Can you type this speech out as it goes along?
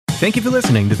Thank you for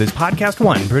listening to this Podcast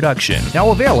One production. Now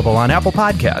available on Apple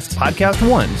Podcasts, Podcast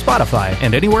One, Spotify,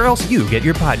 and anywhere else you get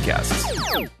your podcasts.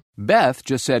 Beth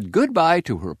just said goodbye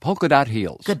to her polka dot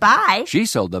heels. Goodbye? She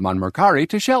sold them on Mercari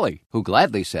to Shelley, who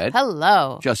gladly said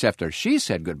Hello. just after she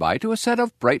said goodbye to a set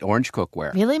of bright orange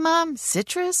cookware. Really, Mom?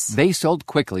 Citrus? They sold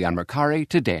quickly on Mercari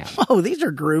to Dan. Oh, these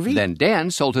are groovy. Then Dan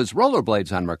sold his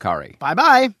rollerblades on Mercari.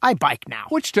 Bye-bye. I bike now.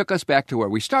 Which took us back to where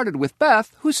we started with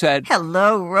Beth, who said,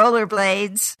 Hello,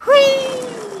 rollerblades.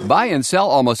 Whee! buy and sell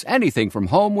almost anything from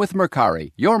home with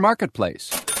Mercari, your marketplace.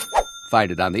 Find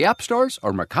it on the app stores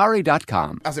or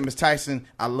Mercari.com. I said, Miss Tyson,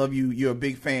 I love you. You're a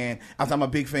big fan. I said, I'm a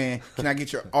big fan. Can I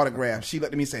get your autograph? She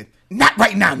looked at me and said, not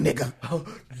right now, nigga.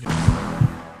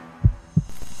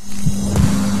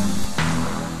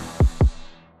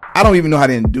 I don't even know how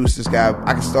to introduce this guy.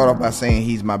 I can start off by saying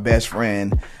he's my best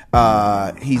friend.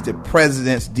 He's the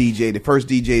president's DJ, the first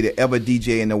DJ to ever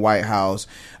DJ in the White House.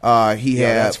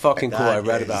 That's fucking cool. I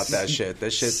read about that shit.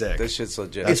 This shit's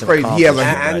legit. It's crazy. He has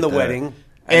and the wedding.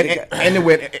 And the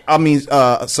wedding, I mean,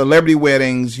 celebrity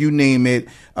weddings, you name it,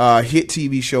 hit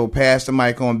TV show, Pass the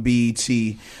Mic on BET.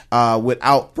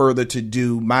 Without further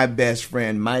ado, my best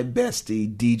friend, my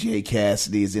bestie, DJ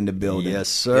Cassidy is in the building. Yes,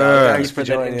 sir. Yeah, thanks for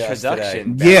joining us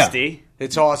introduction, today. bestie.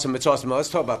 It's awesome. Let's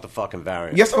talk about the fucking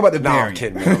variant. Let's talk about the No, I'm variant.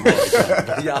 kidding,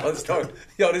 man. Yeah, let's talk.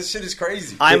 Yo, this shit is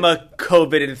crazy. I'm a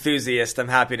COVID enthusiast. I'm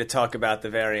happy to talk about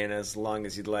the variant as long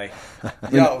as you'd like.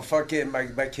 Yo, fucking my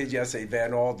kid yesterday,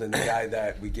 Van Alden, the guy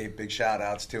that we gave big shout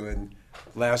outs to in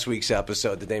last week's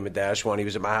episode, the Damon Dash one. He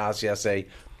was at my house yesterday,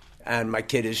 and my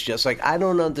kid is just like, I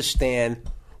don't understand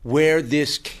where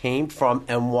this came from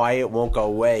and why it won't go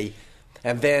away.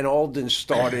 And Van Alden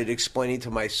started explaining to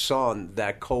my son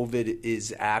that COVID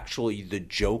is actually the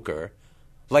Joker.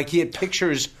 Like, he had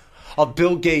pictures of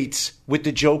Bill Gates with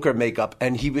the Joker makeup,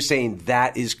 and he was saying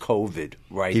that is COVID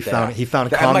right there. He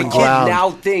found And common my ground. kid now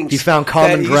thinks he found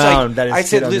common that ground. Like, that I his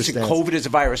said, kid listen, understands. COVID is a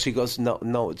virus. He goes,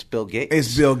 no, it's Bill Gates.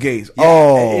 It's Bill Gates. Yeah,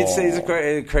 Oh. It's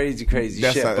a crazy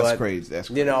That's shit. that's but, crazy. That's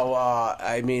crazy. You know,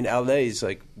 I mean, LA's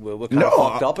like, we're kind of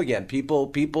fucked up again.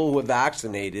 People who are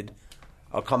vaccinated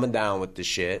are coming down with the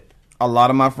shit. A lot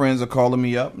of my friends are calling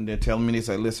me up and they're telling me, they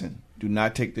say, listen, do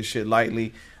not take this shit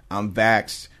lightly. I'm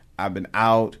vaxxed. I've been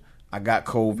out. I got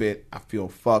COVID. I feel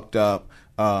fucked up.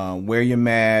 Wear your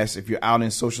mask. If you're out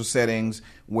in social settings,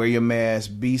 wear your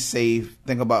mask. Be safe.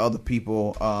 Think about other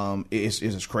people.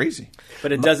 It's crazy.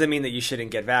 But it doesn't mean that you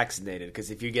shouldn't get vaccinated,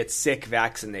 because if you get sick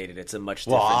vaccinated, it's a much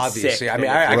Well, different obviously. sick I mean, than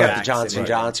if I you're got the Johnson vaccinated.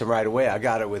 Johnson right away. I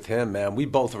got it with him, man. We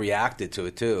both reacted to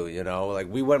it, too, you know? Like,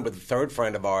 we went with a third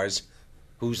friend of ours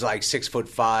who's like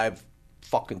 6'5",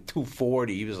 fucking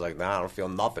 240. He was like, nah, I don't feel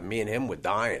nothing. Me and him were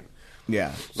dying.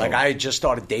 Yeah. Like, I had just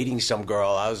started dating some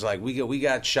girl. I was like, we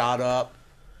got shot up,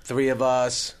 3 of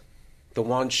us, the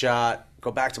one shot,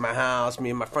 go back to my house. Me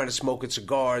and my friend are smoking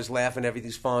cigars, laughing,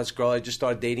 everything's fun. This girl I just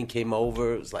started dating came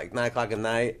over. It was like 9 o'clock at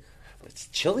night. It's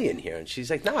chilly in here. And she's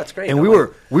like, no, it's great. And I'm we like,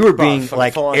 were bro, being fucking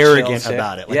like full on arrogant chill,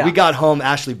 about it. Like, yeah. we got home,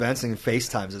 Ashley Benson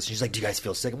FaceTimes us. She's like, "Do you guys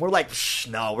feel sick?" And we're like,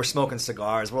 no, we're smoking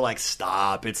cigars. We're like,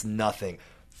 stop, it's nothing.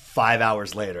 5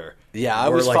 hours later, Yeah, I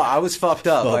we're was like, I was fucked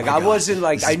up. oh Like, my I God, wasn't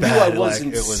like this I is knew bad. I wasn't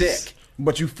Like, it was- sick.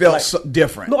 But you felt Like- so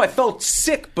different. No, I felt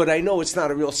sick, but I know it's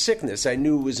not a real sickness. I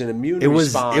knew it was an immune It was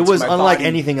response. it was My unlike body-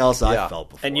 anything else Yeah. I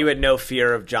felt before. And you had no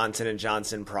fear of Johnson &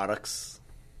 Johnson products?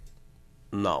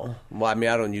 No. Well, I mean,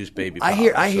 I don't use baby powder. I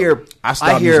hear I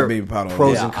stopped hear using baby powder.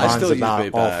 pros Yeah, and I cons still use about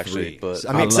baby all powder, actually, three. but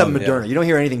I mean, I except love it, Moderna. yeah. You don't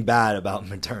hear anything bad about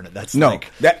Moderna. That's No, like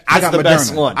I that's got the Moderna.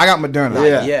 best one. I got Moderna.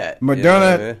 Yeah. yet.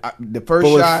 Moderna, Yeah. the first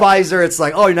But with shot. Pfizer, it's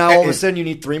like, oh, now all of a And- sudden you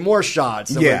need 3 more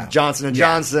shots. And Yeah. with Johnson and Yeah.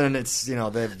 Johnson, it's they I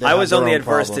was have their only own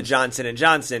adverse to problems. Johnson &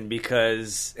 Johnson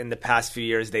because in the past few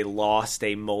years they lost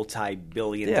a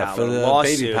multi-billion-dollar Yeah, for the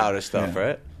lawsuit baby powder stuff,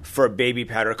 right? for baby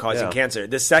powder causing Yeah. cancer.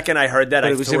 The second I heard that, But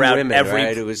I it was threw in out women, every.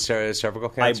 right? It was cervical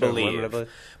I cancer. in believe. women, I believe.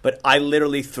 But I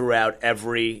literally threw out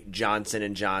every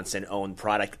Johnson & Johnson owned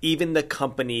product, even the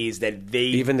companies that they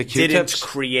Even the didn't Q-tips?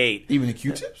 create. Even the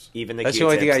Q-tips? Even the That's the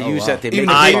only thing I Q-tips. use that they Even make.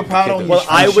 the it baby fucking powder? ridiculous.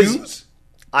 Well, I on was- shoes?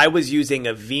 I was using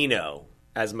Aveeno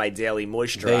as my daily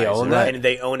moisturizer. They own that? And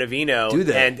they own Aveeno. Do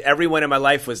they? And everyone in my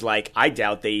life was like, I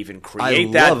doubt they even I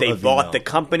create that. love They Aveeno. bought the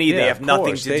company. Yeah, they have of nothing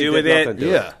course. to They do did with it. nothing to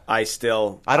do Yeah.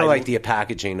 I don't like the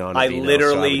packaging on I Aveeno, so I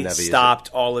literally would never use it. stopped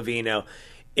all Aveeno.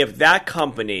 If that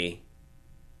company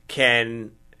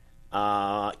can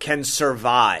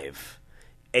survive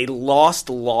a lost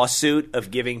lawsuit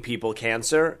of giving people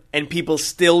cancer and people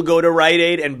still go to Rite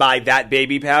Aid and buy that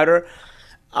baby powder,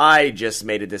 I just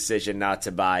made a decision not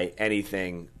to buy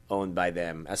anything owned by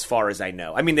them as far as I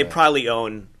know. I mean, they probably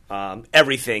own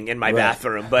everything in my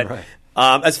bathroom, but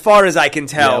As far as I can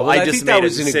tell, I just think made that a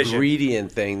was an decision.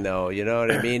 ingredient thing, though. You know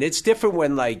what I mean? It's different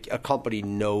when like a company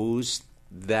knows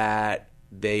that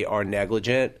they are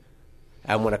negligent,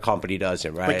 and when a company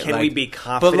doesn't, right? But can like, we be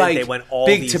confident they went all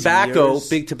big these tobacco, years?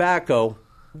 Big Tobacco,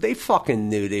 they fucking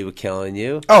knew they were killing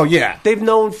you. Oh yeah, They've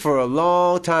known for a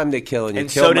long time they're killing you. And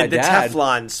Killed so my did the dad.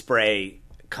 Teflon spray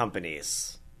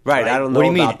companies. Right, I don't know What do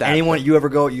you mean? about that. Anyone but- you ever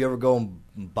go and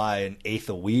buy an eighth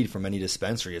of weed from any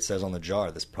dispensary? It says on the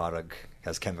jar this product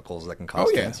has chemicals that can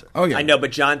cause cancer. Oh yeah. I know,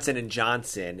 but Johnson &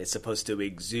 Johnson is supposed to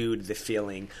exude the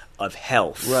feeling of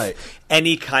health. Right.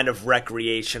 Any kind of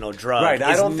recreational drug Right,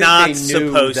 I is don't think not they knew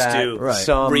supposed that to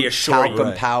some reassure talcum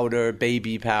you. powder,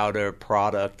 baby powder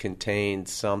product contained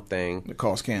something. It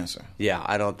causes cancer. Yeah,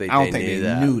 I don't think I don't they think knew they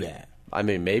that. knew that. I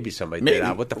mean, maybe somebody Maybe. did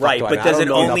that. What the fuck Right, do but I does don't it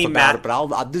know only enough about ma- it, but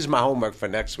I'll this is my homework for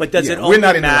next week. But does it we're only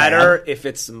not in the matter lab. if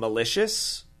it's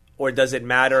malicious, or does it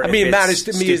matter? I if mean, it it's matters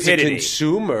to me as a stupidity?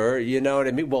 consumer. You know what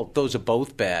I mean? Well, those are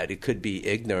both bad. It could be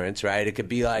ignorance, right? It could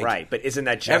be like Right, but isn't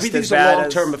that just everything's as bad a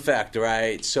long-term as... effect,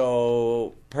 right?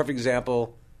 So, perfect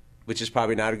example, which is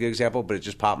probably not a good example, but it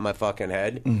just popped in my fucking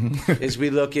head, is we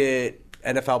look at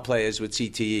NFL players with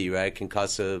CTE, right?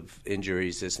 Concussive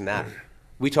injuries, this and that.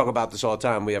 We talk about this all the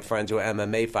time. We have friends who are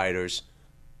MMA fighters.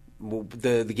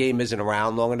 The game isn't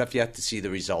around long enough yet to see the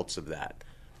results of that.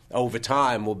 Over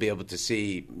time, we'll be able to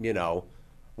see, you know,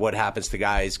 what happens to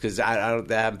guys, because there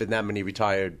haven't been that many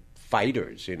retired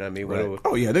fighters, you know what I mean? Right.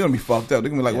 Oh yeah, they're gonna be fucked up. They're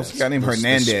gonna be like, what's the guy named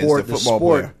Hernandez, the football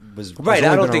sport player? was Right, only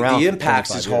I don't been think around the for impact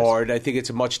 25 is years. hard. I think it's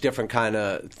a much different kind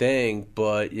of thing,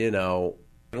 but, you know.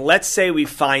 Let's say we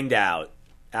find out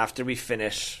after we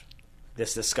finish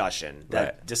this discussion that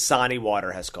Right. Dasani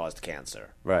water has caused cancer.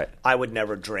 Right. I would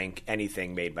never drink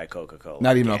anything made by Coca-Cola.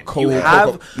 Not even a again. cold You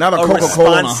have Coca- not a a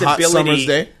Coca-Cola on a hot responsibility- summer's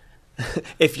day.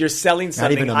 If you're selling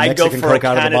something, even a I go Mexican for Coke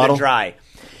out of the Canada bottle? Dry.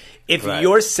 If Right.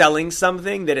 you're selling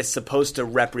something that is supposed to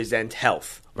represent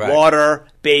health, Right. water,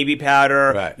 baby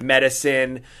powder, Right.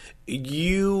 medicine,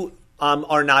 you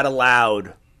are not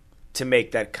allowed to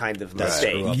make that kind of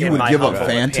mistake. correct. You in would my give up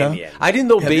humble Fanta? opinion. I didn't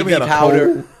know Have you ever baby had a powder.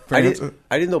 cold Fanta?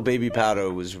 I didn't know baby powder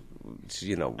was,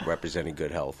 you know, representing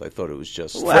good health. I thought it was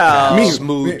just Well,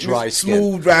 smooth, dry skin.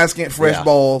 Smooth, dry skin, fresh Yeah.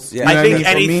 balls. Yeah. You know I what think mean?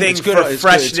 For me, anything it's good- for it's good- it's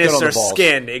freshness good on the or balls.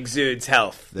 skin exudes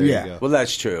health. There you Yeah. go. Well,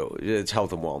 that's true. It's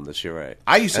health and wellness. You're right.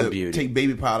 I used And to beauty. take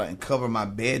baby powder and cover my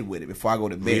bed with it before I go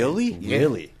to bed. Really? Yeah.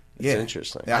 Really? It's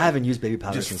interesting. I haven't used baby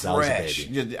powder Just since fresh. I was a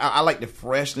baby. Just, I like the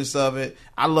freshness of it.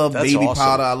 I love That's baby awesome.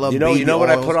 powder. I love you know baby what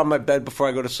I oils. put on my bed before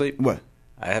I go to sleep? What?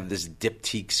 I have this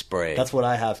diptyque spray. That's what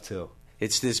I have too.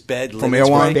 It's this bed From linen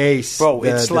Airwine? spray. Base, Bro,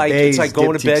 the- it's the like base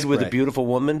going to bed diptyque with a spray. beautiful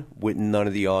woman with none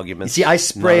of the arguments. You see, I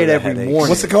spray none it of the every headaches. morning.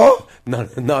 What's it called?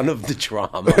 None of the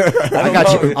drama. I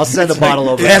got you. I'll send a bottle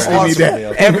over. That's there. what we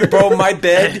did. Every, bro, my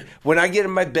bed, when I get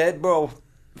in my bed, bro,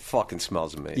 it fucking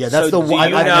smells amazing. Yeah, that's So the do one.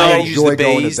 you I know- I enjoy use the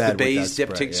going Baze, to bed the with Baze that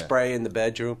diptyque yeah. spray in the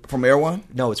bedroom. From Air One?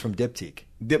 No, it's from Diptyque.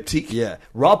 Diptyque? Yeah,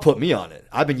 Rob put me on it.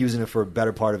 I've been using it for a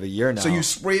better part of a year now. So you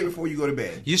spray it before you go to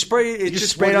bed? You spray it. just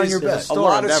just spray it what on is- your bed. A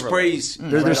lot of Store in sprays.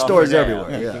 there's stores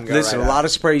everywhere. Yeah. Listen, a lot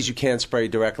of sprays you can't spray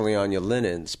directly on your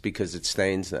linens because it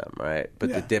stains them, right? But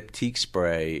Yeah. the Diptyque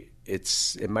spray,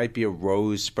 it might be a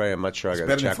rose spray. I'm not sure. I got to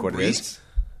better than check what it is. Febreze?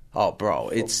 Oh, bro,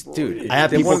 it's dude. I have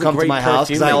they're people one of the come to great my house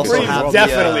because perfume I also makers in the have world.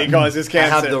 Definitely causes I have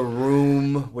cancer. the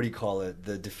room. What do you call it?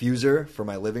 The diffuser for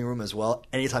my living room as well.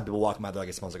 Anytime people walk in my dog,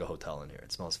 it smells like a hotel in here.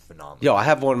 It smells phenomenal. Yo, I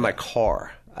have one in my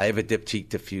car. I have a Diptyque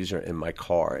diffuser in my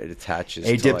car. It attaches.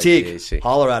 Hey, to like the Diptyque, AC.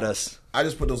 holler at us. I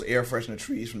just put those air freshener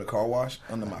trees from the car wash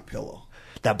under my pillow.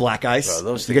 That black ice. Bro,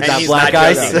 those you get things- that And he's black not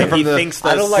ice joking. from He the thinks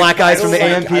those- I don't like black ice I from don't the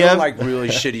like- I AMPM. don't like really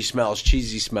shitty smells.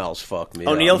 Cheesy smells. Fuck me.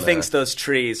 O'Neill up, thinks man. those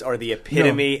trees are the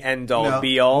epitome, end all,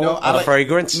 be all. No, I A like-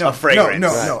 fragrance? No, A fragrance. No,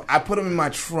 Right. no. I put them in my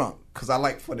trunk because I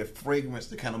like for the fragrance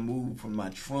to kind of move from my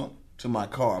trunk to my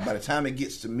car. By the time it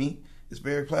gets to me, it's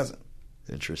very pleasant.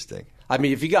 Interesting. I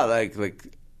mean, if you got like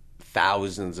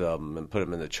thousands of them and put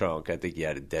them in the trunk, I think you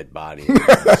had a dead body.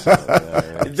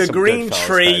 The Some green Goodfellas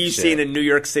tree type you shit. see in a New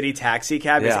York City taxi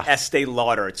cab Yeah. is Estee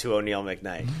Lauder to O'Neill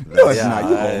McKnight. No, it's Yeah, not. You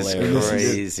that is hilarious.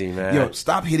 crazy, man. Yo,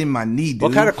 stop hitting my knee, dude.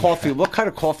 What kind of coffee? What kind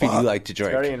of coffee do you like to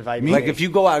drink? very inviting. Like if you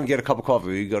go out and get a cup of coffee,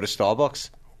 will you go to Starbucks?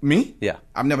 Me? Yeah.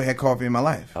 I've never had coffee in my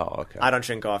life. Oh, okay. I don't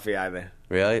drink coffee either.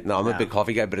 Really? No, I'm a No. big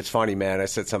coffee guy, but it's funny, man. I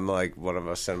said something like one of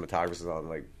our cinematographers on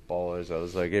like Ballers. I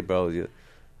was like, "Hey, bro,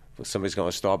 somebody's going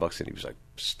to Starbucks," and he was like,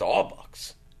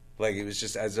 "Starbucks." Like it was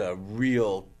just as a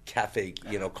real cafe,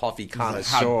 coffee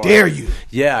connoisseur. How dare you?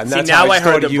 Yeah, and See, that's now how I heard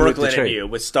started the you with Brooklyn in tree. you.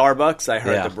 With Starbucks, I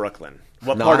heard Yeah. the Brooklyn.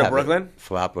 What No, part I of haven't. Brooklyn?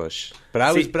 Flatbush. But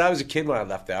I See- was a kid when I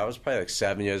left there. I was probably like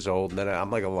 7 years old, and then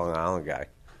I'm like a Long Island guy,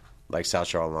 like South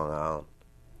Shore, Long Island,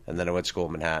 and then I went to school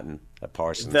in Manhattan, at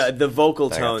Parsons. The vocal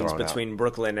That got tones thrown between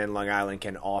Brooklyn and Long Island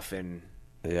can often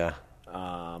Yeah.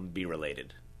 be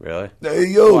related. Really? Hey,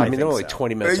 yo. I mean, they're only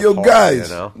 20 minutes Hey, yo, apart, guys.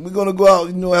 you know? We're going to go out,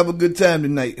 have a good time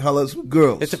tonight. Holla at some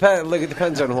girls. It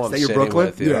depends on who I'm that your sitting Brooklyn?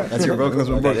 with. You know? That's your Brooklyn? That's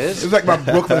my That Brooklyn. is? It's like my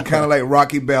Brooklyn, kind of like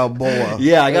Rocky Balboa.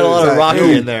 Yeah, I got a lot of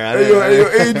Rocky in there. Hey, yo,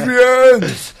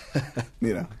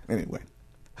 Adrian. Anyway.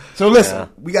 So listen,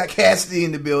 we got Cassidy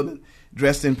in the building,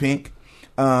 dressed in pink.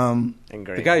 And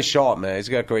great. The guy's sharp, man. He's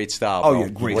got great style. Oh, bro. yeah,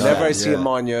 great Whenever style. I see Yeah. him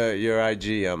on your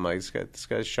IG, I'm like, this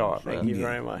guy's sharp, Thank man. you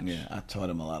very much. Yeah, I taught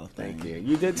him a lot of things. Thank you.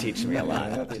 You did teach me a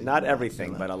lot. Not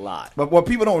everything, but a lot. But what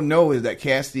people don't know is that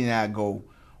Cassidy and I go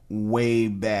way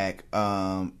back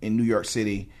in New York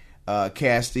City.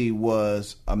 Cassidy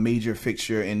was a major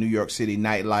fixture in New York City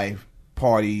nightlife,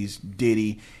 parties,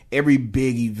 Diddy, every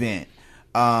big event.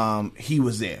 He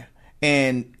was there.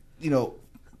 And,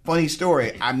 funny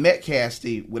story, I met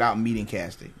Cassidy without meeting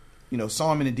Cassidy.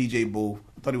 Saw him in the DJ booth.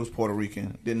 Thought he was Puerto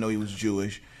Rican. Didn't know he was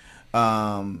Jewish.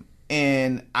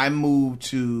 And I moved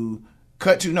to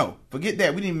forget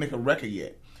that. We didn't even make a record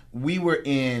yet. We were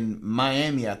in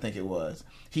Miami, I think it was.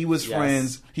 He was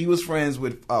friends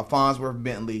with Farnsworth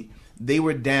Bentley. They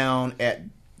were down at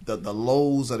the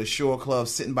Lowe's or the Shore Club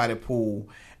sitting by the pool.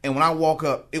 And when I walk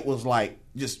up, it was like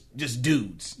just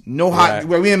dudes. No hot.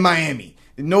 We're in Miami.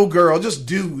 No girl, just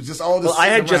dudes. Just all this. Well, I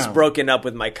had just around. broken up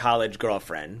with my college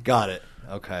girlfriend, Got it.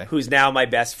 Okay. who's now my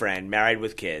best friend, married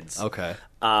with kids. Okay.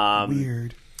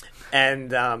 Weird.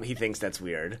 And he thinks that's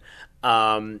weird.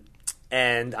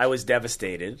 And I was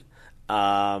devastated.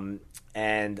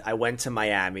 And I went to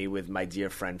Miami with my dear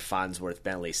friend Farnsworth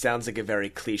Bentley. Sounds like a very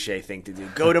cliche thing to do.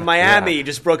 Go to Miami. You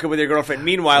just broke up with your girlfriend.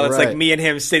 Meanwhile, it's like Right. me and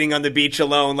him sitting on the beach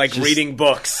alone, like reading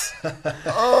books.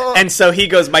 And so he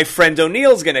goes, my friend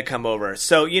O'Neill's going to come over.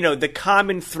 So, the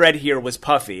common thread here was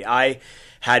Puffy. I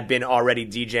had been already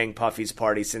DJing Puffy's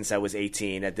party since I was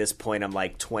 18. At this point, I'm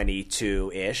like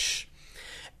 22-ish.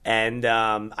 And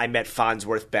I met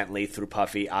Farnsworth Bentley through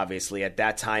Puffy, obviously. At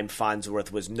that time,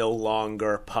 Farnsworth was no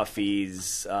longer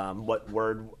Puffy's,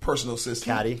 Personal assistant.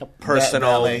 Caddy. personal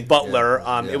Valet. butler.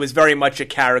 Yeah. It was very much a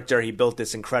character. He built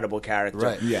this incredible character.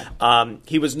 Right. Yeah.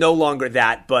 He was no longer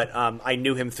that, but I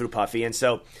knew him through Puffy. And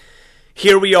so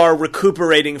here we are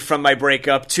recuperating from my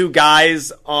breakup. Two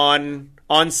guys on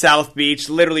South Beach,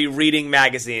 literally reading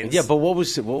magazines. Yeah, but what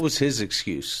was his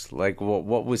excuse? Like, what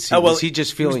was he? Oh, well, was he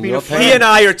just feeling being your a friend. pain? He and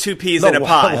I are two peas in a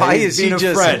pod. Why He's is he being a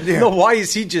just? friend. No, why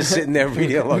is he just sitting there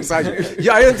reading alongside you?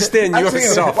 Yeah, I understand I'm you're saying,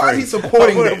 suffering. why is he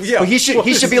supporting this? Yeah, Well, he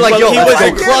should be like, Well, yo, he let's was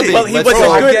go a- clubbing. well, he Let's was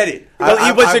go. a good- I get it. Well,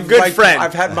 he was a good friend,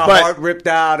 I've had my but- heart ripped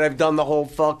out. I've done the whole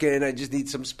fucking. I just need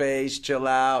some space, chill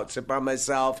out, sit by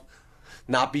myself,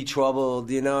 not be troubled.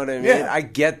 You know what I mean? Yeah. I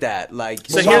get that. Like,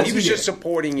 So so here's- he was just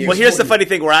supporting you. Well, here's the funny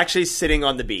thing. We're actually sitting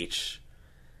on the beach.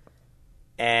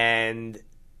 And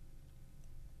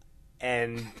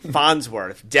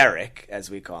Farnsworth, Derek, as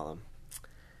we call him,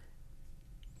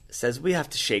 says, we have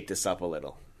to shake this up a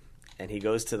little. And he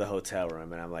goes to the hotel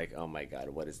room, and I'm like, oh my God,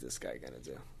 what is this guy going to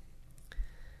do?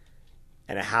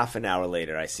 And a half an hour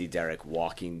later, I see Derek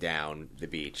walking down the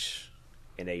beach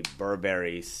in a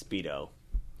Burberry Speedo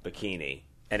bikini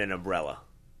and an umbrella.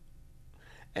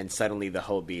 And suddenly the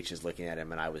whole beach is looking at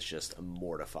him, and I was just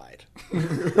mortified.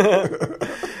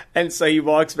 And so he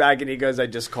walks back, and he goes, I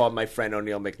just called my friend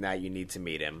O'Neill McKnight. You need to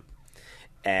meet him.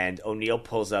 And O'Neill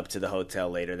pulls up to the hotel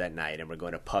later that night, and we're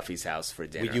going to Puffy's house for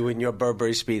dinner. Were you in your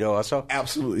Burberry Speedo also?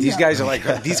 Absolutely. These Yeah. guys are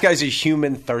like these guys are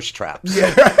human thirst traps.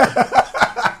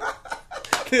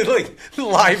 They're like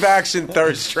live action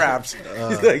thirst traps.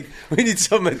 He's like, we need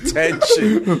some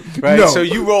attention, right? No. So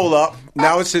you roll up.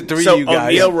 Now it's the three So of you guys.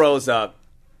 O'Neill rolls up,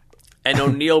 and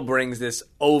O'Neill brings this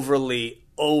overly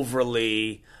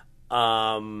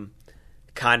kind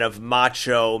of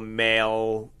macho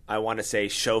male, I want to say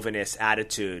chauvinist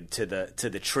attitude to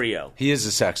the trio. He is a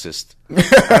sexist. And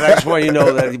I just want you to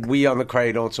know that we on the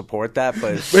Cray don't support that,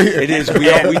 but it is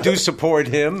we do support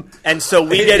him. And so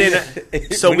we get in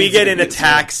a It's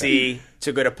taxi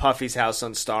to go to Puffy's house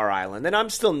on Star Island. And I'm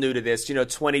still new to this,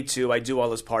 22. I do all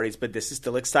those parties, but this is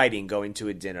still exciting, going to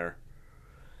a dinner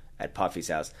at Puffy's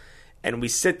house. And we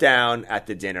sit down at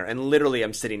the dinner, and literally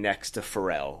I'm sitting next to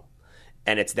Pharrell,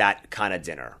 and it's that kind of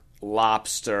dinner.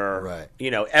 Lobster,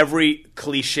 Right. Every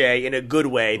cliche in a good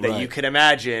way that Right. you can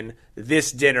imagine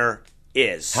this dinner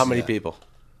is. How many people?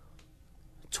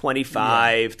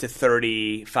 25 to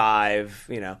 35,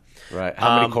 Right.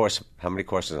 How many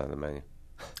courses on the menu?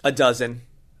 a dozen.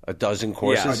 A dozen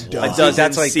courses. Yeah. A dozen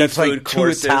That's like seafood two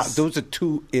courses. those are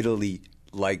two Italy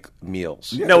like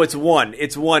meals. No, it's one.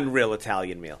 It's one real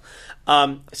Italian meal.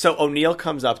 So O'Neill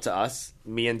comes up to us,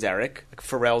 me and Derek.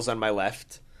 Pharrell's on my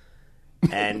left.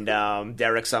 And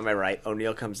Derek's on my right.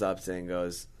 O'Neill comes up and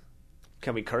goes,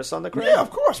 "Can we curse on the crane?" Yeah,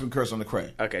 of course we curse on the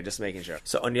crane. Okay, just making sure.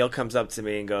 So O'Neill comes up to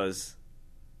me and goes,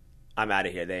 "I'm out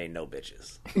of here. They ain't no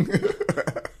bitches."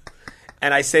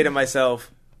 And I say to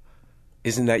myself,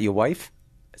 Isn't that your wife?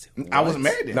 I wasn't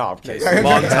married then. No, I'm kidding. a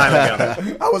long time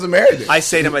ago. I wasn't married then. I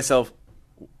say to myself,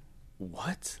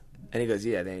 "What?" And he goes,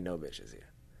 "Yeah, they ain't no bitches here."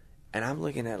 And I'm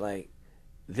looking at like,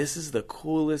 this is the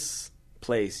coolest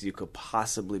place you could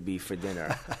possibly be for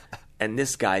dinner. And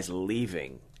this guy's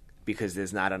leaving because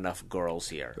there's not enough girls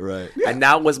here. Right. And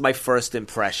that was my first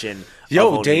impression. Yo,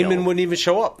 of O'Neill. Damon wouldn't even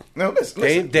show up. No,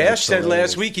 listen. Dash said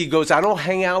last week, he goes, "I don't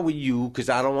hang out with you because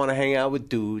I don't want to hang out with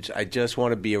dudes. I just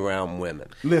want to be around women."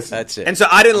 Listen. That's it. And so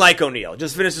I didn't like O'Neill.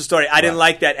 Just finish the story. I didn't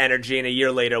like that energy, and a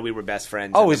year later we were best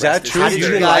friends. Oh, and is the rest that true? How did You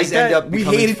you didn't guys like end that? up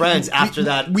becoming friends after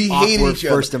that we awkward hated each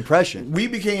other. first impression? We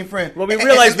became friends. Well, we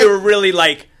realized we were really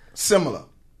like similar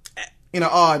in an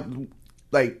odd,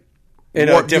 like in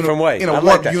a warped different way. in a I like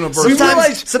warped that. universe.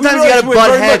 Sometimes you gotta we're butt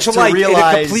very heads much to alike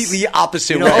realize, in a completely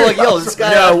opposite you know, way. oh, like, yo, this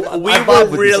guy. no, we I vibe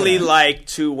were with really this guy. like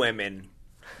two women,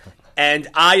 and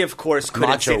I of course couldn't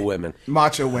Macho see women.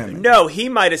 Macho women. No, he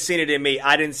might have seen it in me.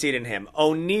 I didn't see it in him.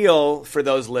 O'Neill, for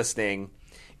those listening,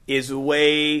 is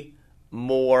way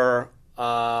more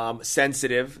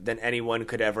sensitive than anyone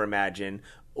could ever imagine.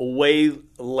 Way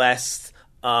less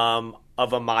of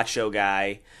a macho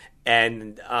guy,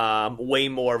 and way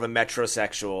more of a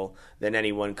metrosexual than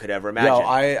anyone could ever imagine. Yo,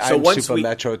 I'm once super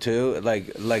metro too.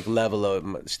 Like level of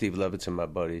Steve Leviton, my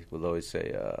buddy, will always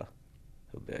say,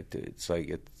 it's like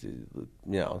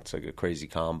it's like a crazy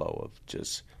combo of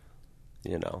just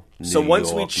So New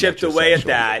once we York chipped away at metrosexual.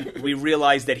 that, we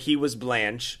realized that he was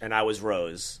Blanche and I was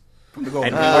Rose, From the and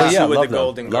Golden we Girls. were yeah, two with love the them.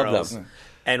 Golden Love Girls, them.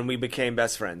 and we became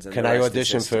best friends. And Can the I rest is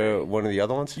audition history. for one of the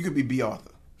other ones? You could be B.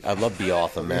 Arthur. I love B.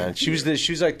 Arthur, man. She was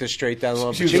like the straight down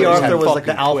one. She was B. always Arthur had was like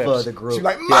the fucking alpha quips. of the group. She's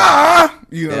like, "Ma!"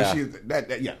 You know, Yeah. she's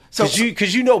that yeah. So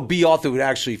Because B. Arthur would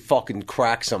actually fucking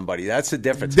crack somebody. That's the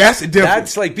difference. That's the difference.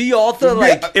 That's like B. Arthur.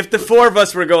 Like If the four of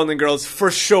us were Golden Girls,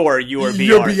 for sure you were B.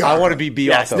 You're Arthur. B. I want to be B.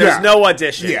 Yes, Arthur. there's Yeah. no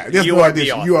audition. yeah, there's you no are B.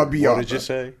 audition. Arthur. You are B. What Arthur. did you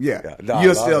say? Yeah, No, I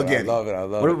you're love still it. getting. I love it. I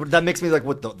love it. That makes me like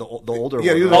what the older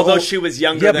Yeah, one. you're Although Oh, she was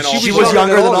younger Yeah, than but all she of was us.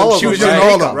 younger than all of She them, was right? in all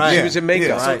of makeup. them. Right. She was in makeup.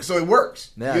 Yeah, Right. so it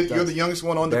works. Yeah, you're, it you're does. the youngest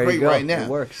one on the There you crate go. right now. It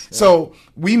works. Yeah. So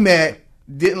we met.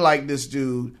 Didn't like this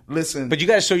dude. Listen, But you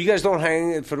guys don't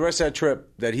hang for the rest of that trip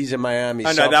that he's in Miami. Oh,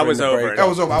 no, suffering that was the over. breakup. that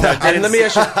was over. And let me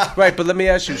ask you, right? But let me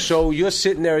ask you. So you're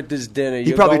sitting there at this dinner. He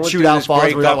You're probably going chewed through out this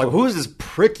Fonz without breakup. like, who's this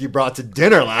prick you brought to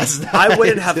dinner last night? I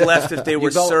wouldn't have left if they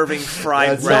were go- serving fried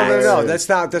That's rats. No. That's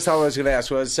not what I was going to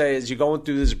ask. What I'd say is you're going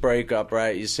through this breakup,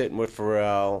 right? You're sitting with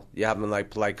Pharrell. You're having like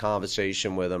polite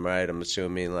conversation with him, right? I'm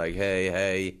assuming like,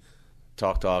 hey,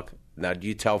 talk. Now, do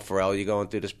you tell Pharrell you're going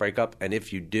through this breakup? And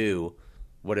if you do,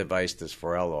 what advice does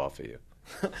Pharrell offer you?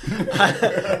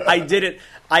 I didn't.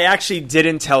 I actually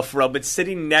didn't tell Pharrell, but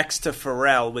sitting next to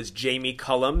Pharrell was Jamie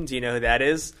Cullum. Do you know who that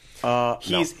is?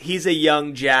 He's a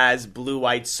young jazz,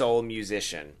 blue-eyed soul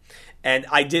musician, and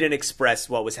I didn't express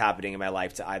what was happening in my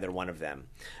life to either one of them.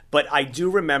 But I do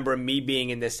remember me being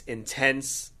in this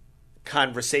intense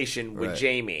conversation with Right.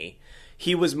 Jamie.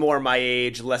 He was more my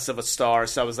age, less of a star,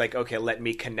 so I was like, okay, let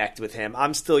me connect with him.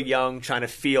 I'm still young, trying to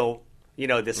feel,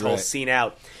 this whole Right. scene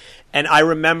out. And I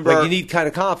remember, Like you need kind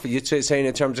of confidence. You're saying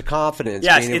in terms of confidence.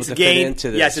 yes, being able it's to gain. fit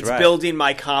into this. Yes, it's right. building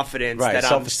my confidence Right, that I'm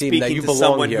self-esteem, speaking that you to belong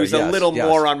someone here. who's a Yes, little yes.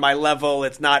 more on my level.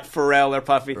 It's not Pharrell or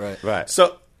Puffy. Right.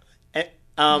 So,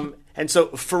 and so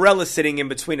Pharrell is sitting in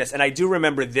between us, and I do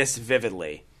remember this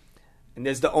vividly. And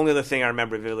there's the only other thing I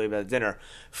remember vividly about dinner.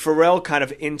 Pharrell kind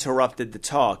of interrupted the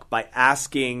talk by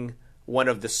asking one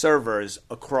of the servers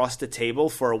across the table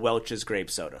for a Welch's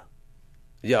grape soda.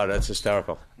 Yeah, that's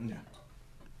hysterical.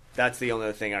 That's the only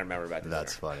other thing I remember about the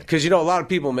That's dinner. funny. Because, a lot of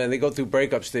people, man, they go through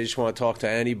breakups. They just want to talk to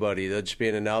anybody. They'll just be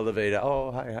in an elevator.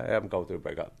 Oh, hi, I'm going through a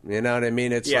breakup. You know what I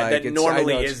mean? It's Yeah, like that I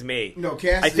normally know it's- is me. No,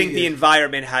 Cassidy I think the is-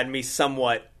 environment had me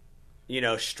somewhat,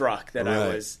 struck that I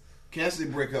Right. was. Cassidy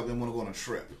break up and want to go on a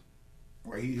trip.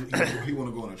 Right? He want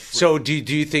to go on a trip. So do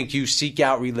you think you seek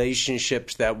out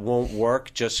relationships that won't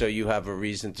work just so you have a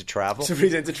reason to travel? It's a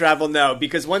reason to travel, no,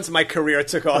 because once my career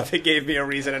took off, it gave me a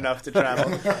reason enough to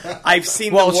travel. I've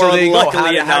seen the world, so there you go.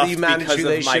 luckily How enough, do you manage because of my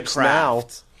relationships now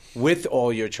craft. with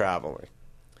all your traveling?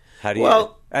 How do you?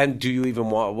 Well- and do you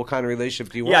even want? What kind of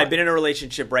relationship do you Yeah, want? I've been in a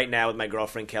relationship right now with my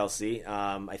girlfriend, Kelsey.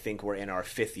 I think we're in our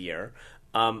 5th year.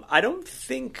 I don't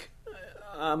think...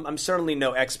 I'm certainly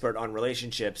no expert on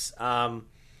relationships. I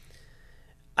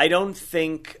don't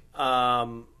think,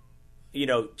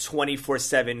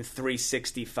 24/7,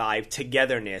 365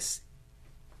 togetherness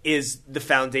is the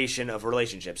foundation of a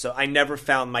relationship. So I never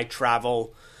found my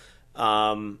travel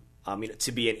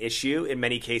to be an issue. In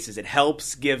many cases, it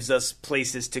helps, gives us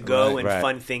places to go and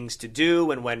fun things to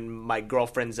do. And when my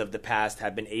girlfriends of the past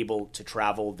have been able to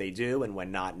travel, they do, and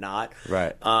when not.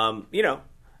 Right.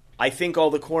 I think all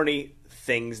the corny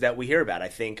things that we hear about. I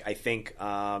think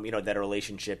that a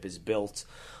relationship is built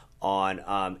on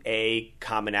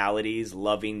commonalities,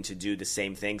 loving to do the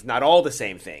same things, not all the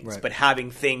same things, but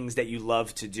having things that you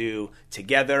love to do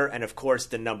together. And of course,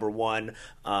 the number one,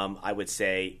 I would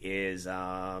say, is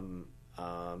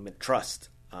trust.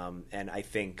 And I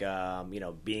think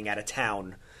being out of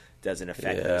town doesn't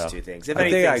affect those two things. If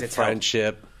anything, it's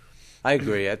friendship. I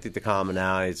agree. I think the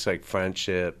commonality, it's like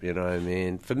friendship. You know what I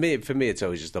mean? For me, it's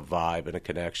always just a vibe and a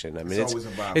connection. I mean,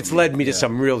 it's led me to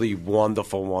some really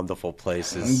wonderful, wonderful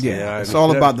places. Yeah, you know it's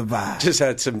all about the vibe. Just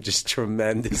had some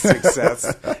tremendous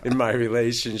success in my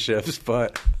relationships,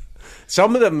 but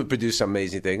some of them have produced some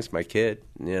amazing things. My kid,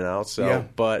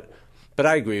 but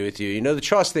I agree with you. You know, the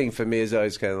trust thing for me is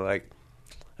always kind of like,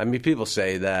 I mean, people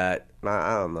say that.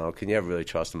 I don't know. Can you ever really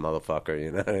trust a motherfucker?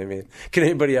 You know what I mean? Can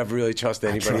anybody ever really trust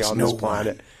anybody on this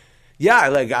planet? Yeah,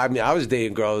 I was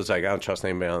dating girls like, I don't trust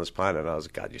anybody on this planet. And I was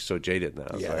like, God, you're so jaded now.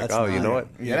 I was like, oh, you know what?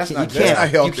 Yeah, that's not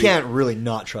healthy. You can't really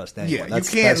not trust anyone. Yeah, you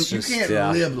can't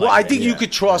live like Well, I think you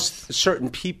could trust certain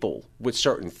people with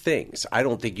certain things. I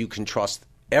don't think you can trust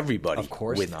everybody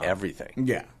with everything.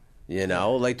 Yeah. You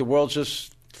know, like the world's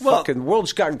just... the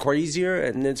world's gotten crazier,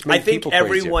 and it's made people crazier. I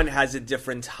think everyone has a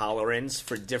different tolerance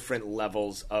for different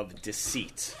levels of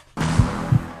deceit.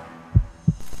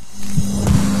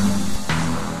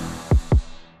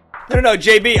 No,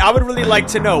 JB, I would really like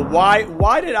to know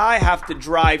why did I have to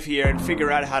drive here and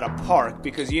figure out how to park?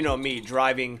 Because you know me,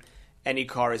 driving any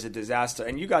car is a disaster,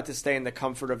 and you got to stay in the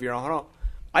comfort of your own home.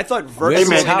 I thought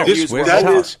virtual interviews were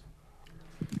house.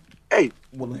 Hey,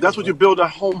 that's what you build a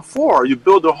home for. You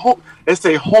build a home. They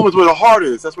say home is where the heart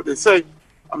is. That's what they say.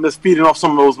 I'm just feeding off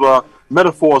some of those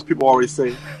metaphors people always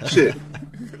say. Shit.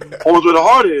 Home is where the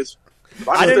heart is.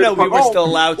 I didn't know we were still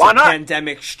allowed to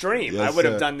pandemic stream. Yes, I would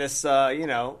have done this,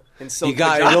 in silk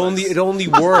pajamas. It only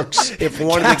works if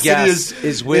one of the guests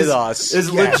is with us.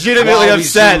 Is legitimately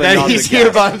upset that he's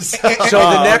here by himself. So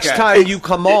the next time you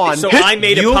come on... So I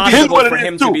made it possible for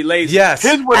him to be lazy. Yes.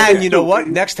 And you know what?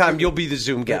 Next time you'll be the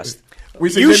Zoom guest.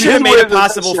 You should have made it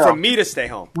possible for me to stay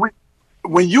home.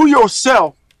 When you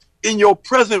yourself, in your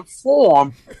present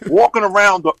form, walking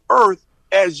around the earth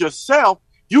as yourself,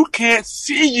 you can't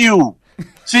see you.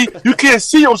 See, you can't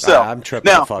see yourself. I'm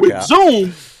tripping now, the fuck with out.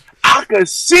 Zoom, I can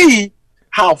see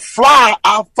how fly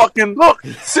I fucking look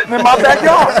sitting in my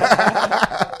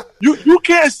backyard. You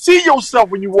can't see yourself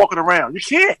when you're walking around. You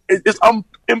can't. It's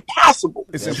impossible.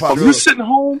 It's impossible. If you're sitting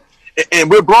home and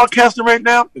we're broadcasting right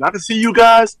now, and I can see you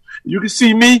guys, you can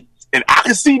see me, and I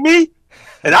can see me,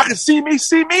 and I can see me.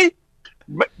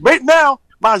 Right now,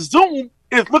 my Zoom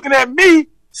is looking at me,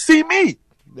 see me.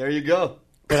 There you go.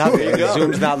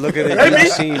 Zoom's not looking at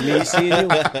you, seeing you.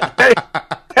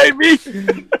 Hey, me.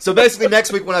 So basically,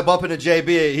 next week when I bump into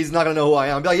JB, he's not gonna know who I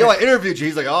am. I'll be like, yo, I interviewed you.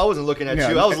 He's like, oh, I wasn't looking at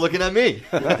you. I was looking at me.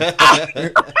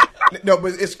 No,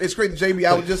 but it's great, JB.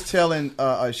 I was just telling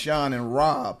Sean and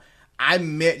Rob, I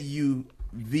met you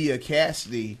via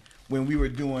Cassidy when we were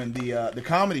doing the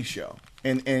comedy show.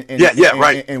 And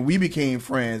right. And we became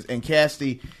friends. And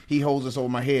Cassidy, he holds us over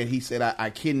my head. He said,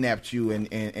 I kidnapped you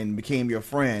and became your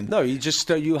friend. No, you just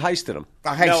you heisted him.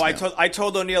 I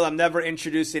told O'Neill I'm never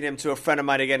introducing him to a friend of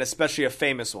mine again, especially a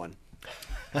famous one.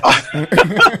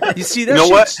 You see,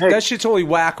 that shit's only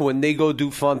whack when they go do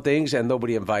fun things and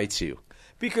nobody invites you.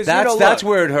 Because that's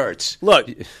where it hurts. Look,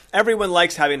 everyone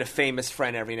likes having a famous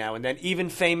friend every now and then, even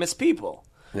famous people.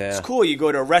 Yeah. It's cool. You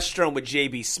go to a restaurant with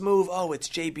JB Smoove. Oh, it's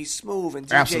JB Smoove and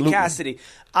DJ Cassidy.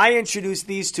 I introduced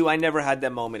these two. I never had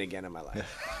that moment again in my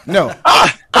life. No,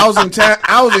 I was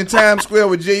in Times Square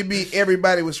with JB.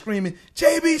 Everybody was screaming,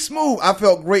 JB Smoove. I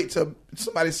felt great till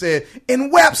somebody said,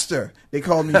 in Webster. They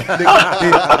called me. They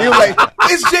were like,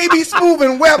 it's JB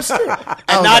Smoove in Webster.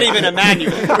 And not even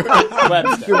Emmanuel.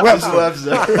 Webster.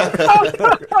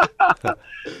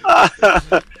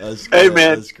 That's hey,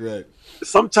 man. That's great.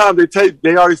 Sometimes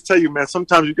they always tell you, man,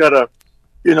 sometimes you gotta,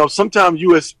 sometimes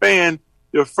you expand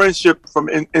your friendship from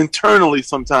internally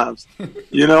sometimes, and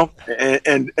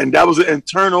that was an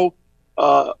internal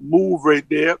move right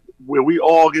there where we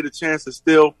all get a chance to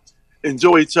still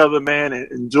enjoy each other, man,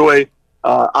 and enjoy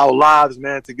our lives,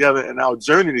 man, together and our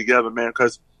journey together, man,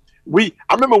 because I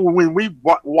remember when we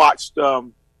watched, I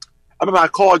remember I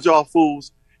called y'all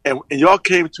fools and y'all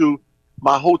came to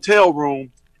my hotel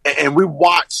room and we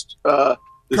watched the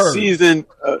first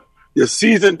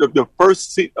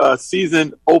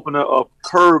season opener of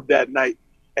Curb that night.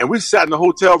 and we sat in the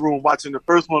hotel room watching the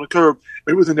first one on the Curb.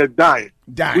 We was in there dying.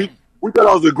 We thought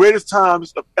it was the greatest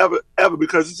times of ever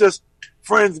because it's just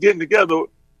friends getting together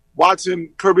watching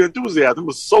Curb Your Enthusiasm. It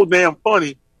was so damn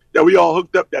funny that we all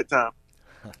hooked up that time.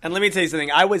 And let me tell you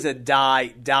something. I was a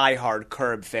die-hard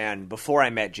Curb fan before I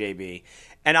met JB,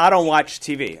 and I don't watch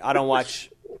TV. I don't watch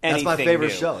anything. That's my favorite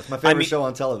new. show. It's my favorite show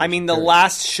on television. I mean, the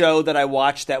last show that I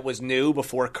watched that was new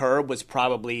before Curb was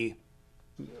probably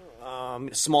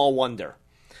Small Wonder.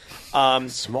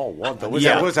 Small Wonder. Was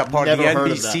that part of the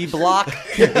NBC block?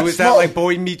 Was that like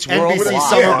Boy Meets World? NBC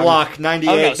Summer Block,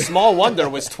 98. Oh, no, Small Wonder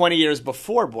was 20 years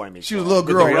before Boy Meets She was a World.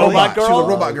 little girl. Robot girl? She was a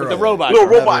robot girl. The robot Little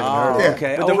girl. robot.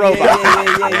 Okay. With the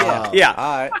robot. Yeah.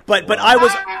 All right. But I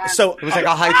was so it was like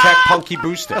a high-tech Punky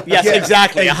Brewster. Yes,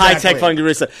 exactly. A high-tech Punky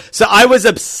Brewster. So I was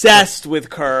obsessed with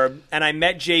Curb, and I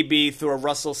met JB through a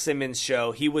Russell Simmons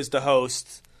show. He was the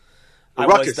host. I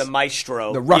was the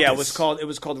maestro. The Ruckus. Yeah, it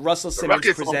was called Russell Simmons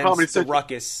Presents The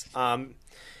Ruckus.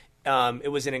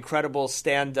 It was an incredible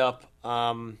stand-up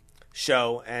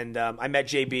show, and I met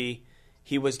JB.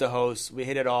 He was the host. We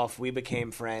hit it off. We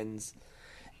became friends.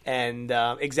 And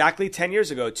exactly 10 years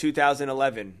ago,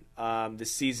 2011, the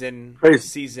season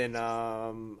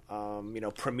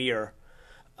premiere,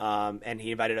 and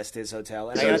he invited us to his hotel.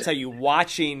 And I got to tell you,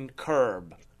 watching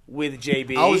Curb with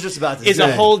JB I was just about to is say,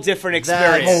 a whole different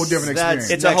experience. Whole different experience.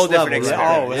 It's a whole different experience.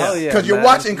 Oh, hell yeah. Because you're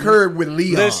watching Curb with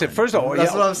Leon. Listen, first of all,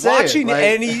 That's what I'm saying. watching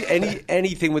Like-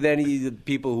 anything with any of the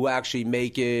people who actually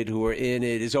make it, who are in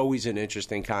it, is always an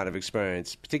interesting kind of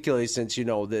experience, particularly since you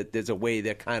know that there's a way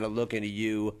they're kind of looking at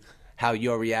you, how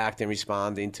you're reacting,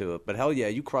 responding to it. But hell yeah,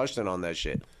 you crushed it on that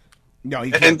shit. No,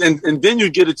 you And can't. then you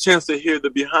get a chance to hear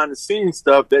the behind the scenes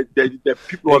stuff that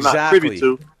people are not privy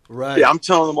to. Right. Yeah, I'm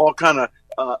telling them all kind of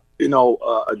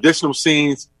additional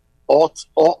scenes, alt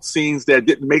scenes that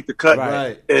didn't make the cut.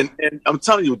 Right. And I'm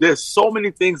telling you, there's so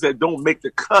many things that don't make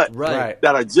the cut Right.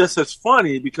 that are just as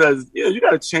funny because you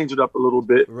got to change it up a little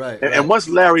bit. Right. And once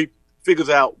Larry figures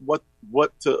out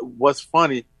what's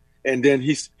funny, and then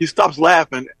he stops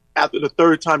laughing after the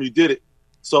third time you did it.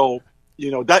 So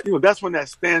that's when that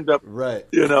stand up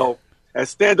that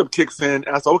stand up kicks in.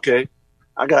 And I said, okay,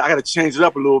 I got to change it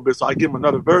up a little bit, so I give him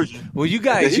another version. Well, you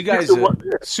guys,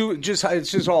 it's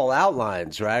just all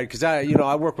outlines, right? Because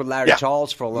I work with Larry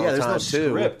Charles for a long there's time no too,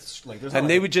 script. Like, and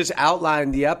they would just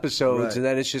outline the episodes, Right. and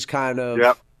then it's just kind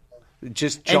of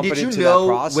just And jumping did you into know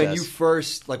that process. when you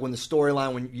first, like when the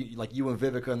storyline, when you and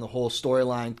Vivica and the whole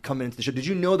storyline coming into the show, did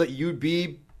you know that you'd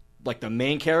be like the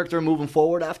main character moving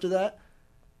forward after that?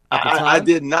 I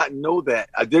did not know that.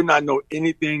 I did not know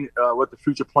anything what the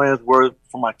future plans were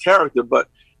for my character, but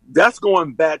that's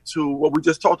going back to what we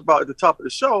just talked about at the top of the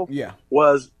show. Yeah.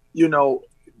 Was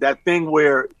that thing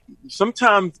where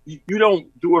sometimes you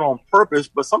don't do it on purpose,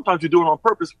 but sometimes you do it on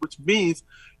purpose, which means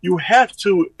you have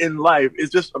to in life.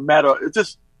 It's just it's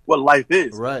just what life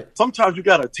is. Right. Sometimes you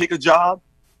got to take a job.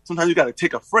 Sometimes you got to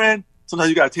take a friend. Sometimes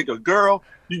you got to take a girl.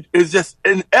 It's just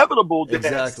inevitable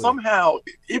that somehow,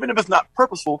 even if it's not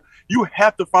purposeful, you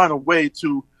have to find a way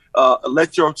to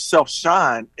let yourself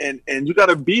shine, and you got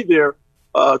to be there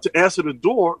to answer the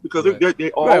door because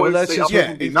they always say, So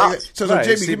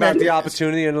JB, see give about me the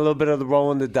opportunity and a little bit of the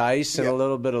rolling the dice and a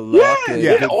little bit of luck and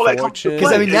good all that comes to fortune.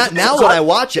 Because I mean, now when I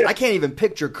watch it, I can't even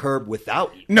picture Curb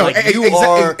without you. No, Like, you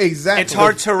are exactly. It's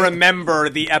hard to remember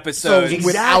the episodes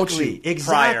without you.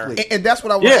 prior. And that's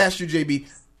what I want to ask you, JB.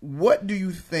 What do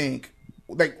you think?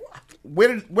 Like,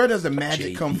 where does the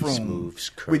magic JB come from Smoove's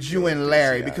Curb with you Your and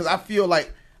Larry? Enthusiasm. Because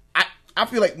I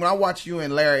feel like when I watch you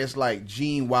and Larry, it's like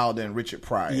Gene Wilder and Richard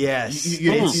Pryor. Yes. you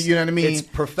know what I mean. It's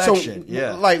perfection.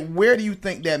 So, like, where do you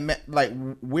think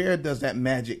that? Where does that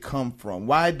magic come from?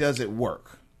 Why does it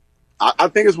work? I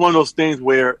think it's one of those things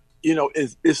where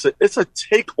it's a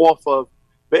takeoff of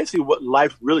basically what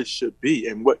life really should be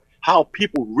and how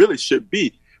people really should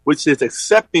be, which is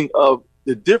accepting of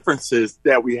the differences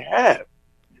that we have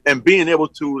and being able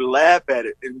to laugh at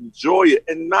it and enjoy it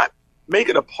and not make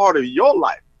it a part of your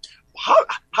life.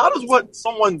 How does what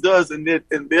someone does in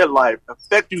their life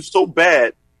affect you so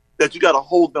bad that you got to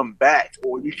hold them back,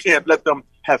 or you can't let them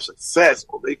have success,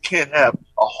 or they can't have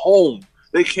a home,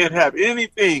 they can't have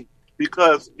anything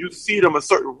because you see them a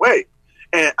certain way?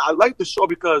 And I like the show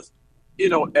because,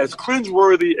 as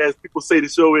cringeworthy as people say the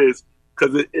show is,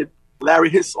 because Larry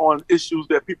hits on issues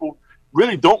that people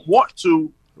really don't want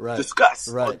to discuss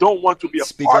or don't want to be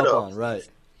a part of. Right.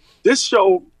 This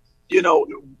show,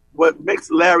 what makes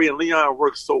Larry and Leon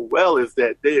work so well is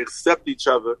that they accept each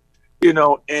other,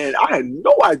 and I had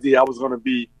no idea I was going to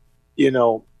be,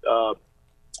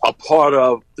 a part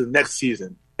of the next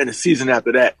season and the season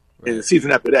after that and the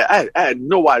season after that. I had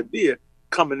no idea.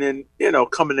 coming in,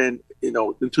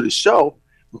 into the show.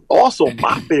 Also,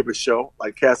 my favorite show,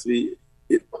 like Cassidy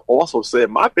also said,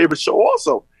 my favorite show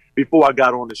also before I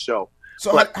got on the show.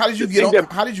 So how did you get on?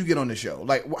 How did you get on the show?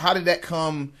 Like, how did that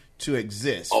come to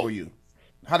exist for you?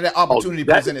 How did that opportunity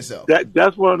present itself?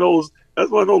 That's one of those. That's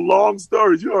one of those long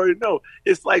stories. You already know.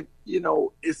 It's like,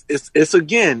 it's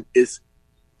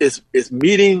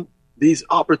meeting these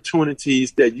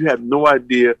opportunities that you have no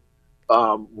idea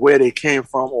where they came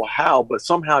from or how, but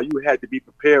somehow you had to be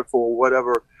prepared for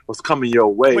whatever was coming your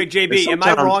way. Wait, JB, am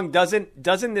I wrong?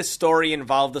 Doesn't this story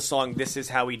involve the song "This Is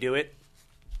How We Do It"?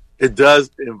 It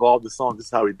does involve the song "This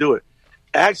Is How We Do It."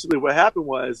 Actually, what happened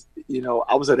was,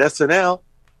 I was at SNL.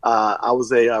 I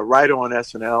was a writer on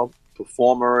SNL,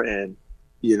 performer, and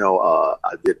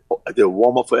I did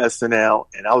warm up for SNL,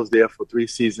 and I was there for 3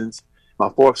 seasons. My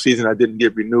 4th season, I didn't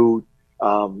get renewed,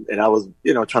 and I was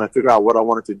trying to figure out what I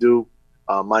wanted to do,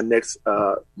 my next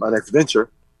venture.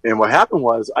 And what happened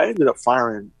was I ended up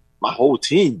firing my whole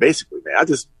team, basically. Man,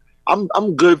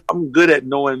 I'm good at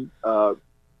knowing,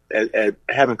 at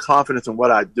having confidence in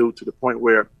what I do to the point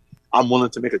where I'm willing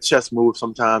to make a chess move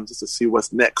sometimes just to see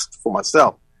what's next for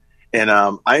myself. And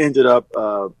I ended up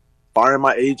firing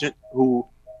my agent, who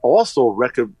also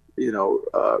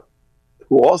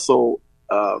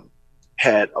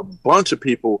had a bunch of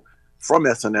people from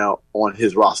SNL on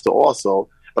his roster also.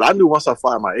 But I knew once I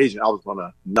fired my agent, I was going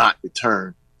to not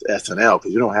return to SNL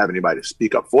because you don't have anybody to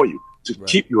speak up for you to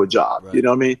keep you a job. Right. You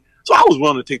know what I mean? So I was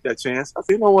willing to take that chance. I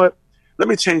said, you know what? Let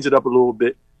me change it up a little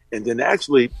bit. And then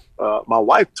actually, my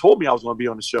wife told me I was going to be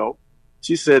on the show.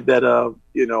 She said that,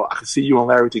 I could see you and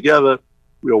Larry together.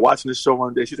 We were watching the show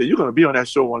one day. She said, you're going to be on that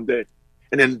show one day.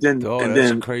 And then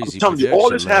I'm telling you,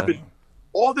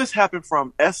 all this happened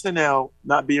from SNL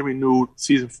not being renewed,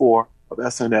 season 4 of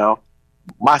SNL,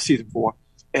 my season 4,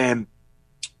 and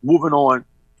moving on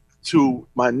to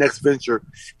my next venture.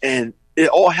 And it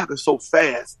all happened so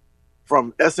fast,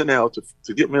 from SNL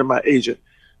to get me to my agent,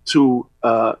 to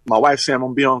my wife saying I'm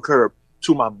going to be on Curb,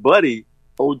 to my buddy,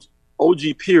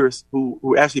 OG Pierce,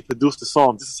 who actually produced the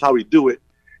song, This Is How We Do It,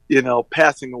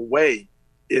 passing away,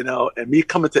 and me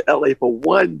coming to LA for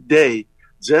one day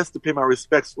just to pay my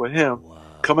respects for him. Wow.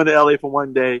 Coming to LA for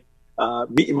one day,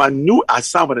 meeting I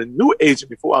signed with a new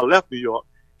agent before I left New York,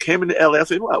 came into LA. I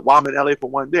said, while I'm in LA for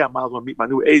one day, I might as well meet my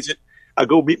new agent. I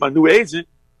go meet my new agent.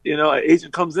 An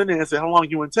agent comes in there and said, how long are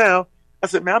you in town? I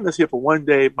said, man, I'm just here for one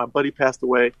day. My buddy passed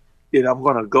away. I'm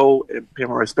going to go and pay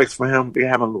my respects for him. They're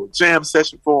having a little jam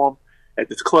session for him at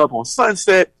this club on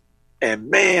Sunset.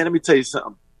 And man, let me tell you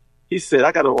something. He said,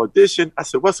 I got an audition. I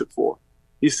said, what's it for?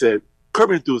 He said,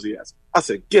 Curb Enthusiasm. I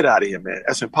said, get out of here, man.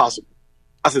 That's impossible.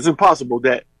 I said, it's impossible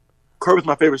that Curb is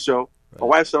my favorite show. Right. My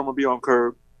wife said I'm going to be on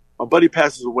Curb. My buddy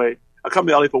passes away. I come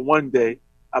to LA for one day.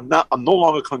 I'm no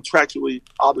longer contractually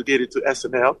obligated to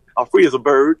SNL. I'm free as a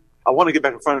bird. I want to get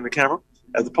back in front of the camera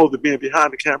as opposed to being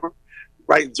behind the camera,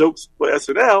 writing jokes for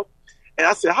SNL. And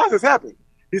I said, how's this happening?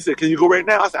 He said, can you go right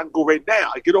now? I said, I can go right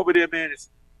now. I get over there, man. It's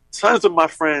tons of my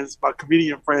friends, my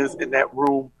comedian friends in that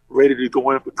room ready to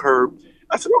go in for Curb.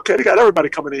 I said, okay, they got everybody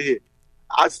coming in here.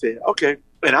 I said, okay.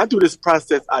 And I do this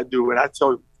process I do, and I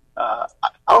tell I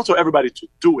don't tell everybody to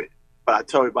do it, but I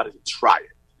tell everybody to try it.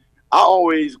 I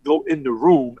always go in the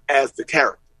room as the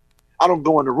character. I don't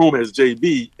go in the room as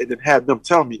JB and then have them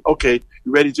tell me, okay,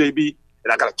 you ready, JB?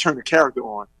 And I got to turn the character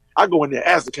on. I go in there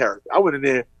as the character. I went in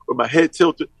there with my head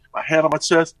tilted, my hand on my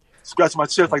chest, scratching my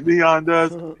chest like Leon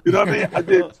does. You know what I mean? I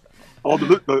did all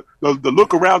the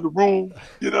look around the room,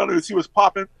 to see what's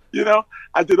popping.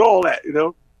 I did all that,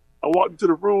 I walked into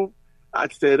the room. I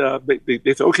said,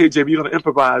 they said, okay, JB, you're going to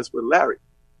improvise with Larry.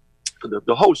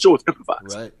 The whole show is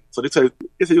improvised. Right. So they said,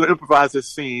 you're going to improvise this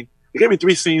scene. They gave me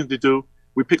 3 scenes to do.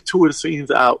 We picked 2 of the scenes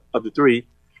out of the 3.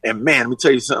 And man, let me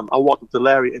tell you something. I walked up to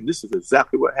Larry, and this is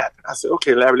exactly what happened. I said,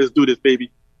 okay, Larry, let's do this,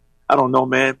 baby. I don't know,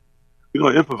 man. We're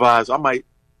going to improvise. I might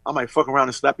fuck around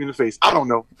and slap you in the face. I don't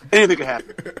know. Anything can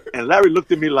happen. And Larry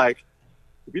looked at me like,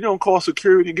 if you don't call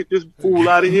security and get this fool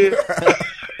out of here.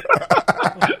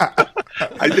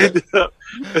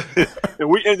 And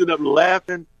we ended up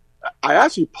laughing. I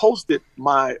actually posted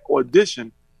my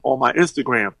audition on my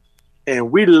Instagram,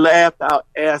 and we laughed our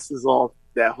asses off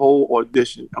that whole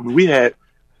audition. I mean, we had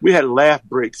laugh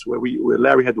breaks where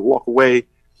Larry had to walk away,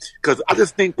 because I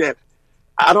just think that,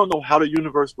 I don't know how the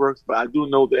universe works, but I do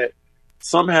know that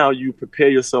somehow you prepare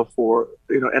yourself for,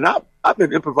 and I've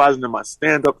been improvising in my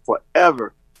stand-up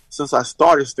forever. Since I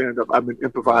started stand-up, I've been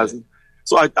improvising. Right.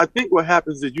 So I think what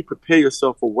happens is you prepare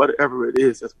yourself for whatever it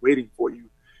is that's waiting for you.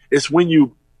 It's when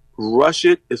you rush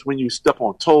it. It's when you step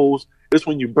on toes. It's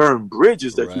when you burn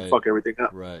bridges that you fuck everything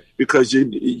up. Right. Because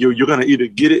you're going to either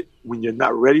get it when you're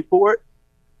not ready for it,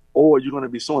 or you're going to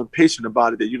be so impatient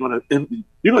about it that you're going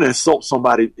to insult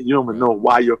somebody and you don't even know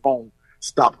why your phone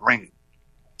stopped ringing.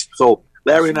 So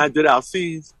Larry and I did our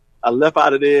scenes. I left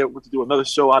out of there, went to do another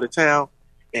show out of town,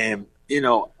 and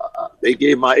they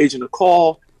gave my agent a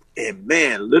call, and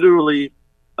man, literally,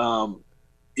 I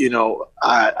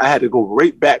had to go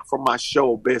right back from my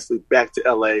show, basically back to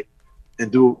LA,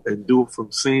 and do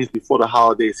from scenes before the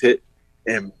holidays hit.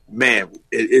 And man,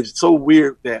 it's so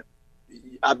weird that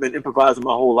I've been improvising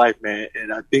my whole life, man,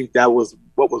 and I think that was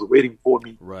what was waiting for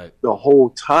me the whole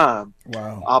time.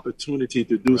 Wow, opportunity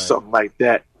to do something like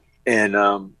that. And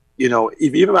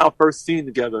even our first scene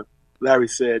together, Larry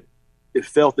said it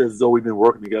felt as though we've been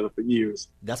working together for years.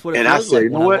 That's what it feels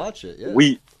like when I watch it. Yeah.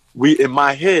 We in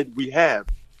my head we have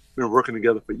been working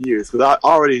together for years, because I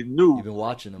already knew you've been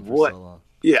watching them for so long.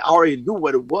 Yeah, I already knew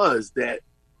what it was that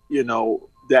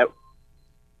that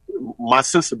my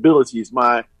sensibilities,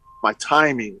 my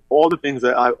timing, all the things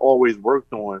that I always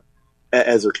worked on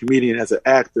as a comedian, as an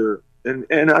actor, and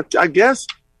I guess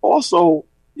also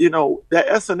that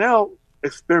SNL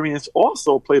experience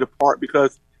also played a part,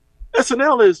 because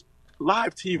SNL is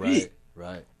live TV.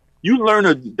 Right. You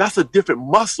learn that's a different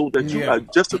muscle that you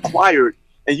just acquired,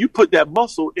 and you put that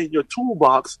muscle in your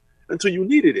toolbox until you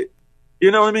needed it. You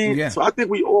know what I mean? Yeah. So I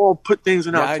think we all put things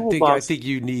in our toolbox. I think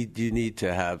you need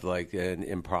to have like an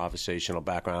improvisational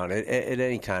background at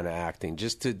any kind of acting,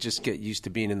 just to get used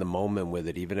to being in the moment with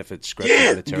it, even if it's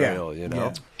scripted material.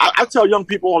 Yeah. I tell young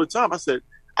people all the time.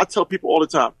 I tell people all the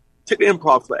time, take the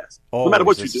improv class. Always, no matter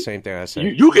what you it's do. the same thing I say.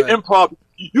 You can improv.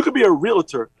 You could be a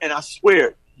realtor, and I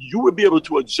swear you would be able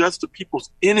to adjust to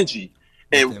people's energy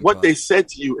and what they said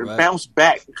to you and bounce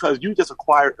back, because you just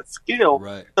acquired a skill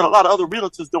that a lot of other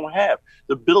realtors don't have.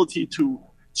 The ability to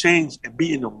change and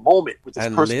be in the moment with this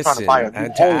person trying to buy a new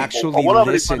and home, to actually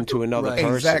listen to another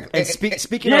person. Exactly. And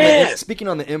speaking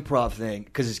on the improv thing,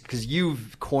 because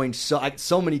you've coined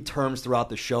so many terms throughout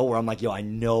the show where I'm like, yo, I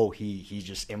know he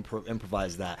just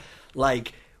improvised that.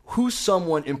 Like, who's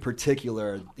someone in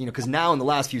particular, because now in the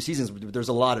last few seasons, there's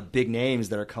a lot of big names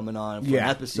that are coming on for an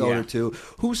episode or two.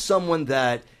 Who's someone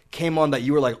that came on that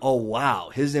you were like, oh, wow,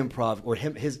 his improv or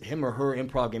him or her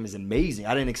improv game is amazing.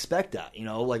 I didn't expect that.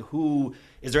 Like, who,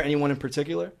 is there anyone in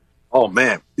particular? Oh,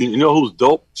 man. You know who's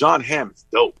dope? John Hamm is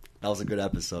dope. That was a good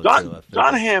episode.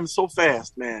 John Hamm's so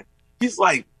fast, man. He's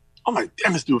like, I'm like,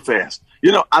 damn, this dude fast.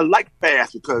 I like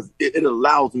fast because it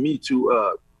allows me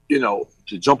to,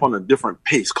 to jump on a different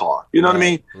pace car. You know what I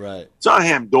mean? Right. John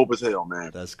Hamm, dope as hell,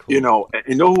 man. That's cool.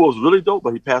 And who was really dope,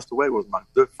 but he passed away, was my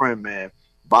good friend, man,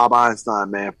 Bob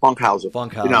Einstein, man, Funkhauser.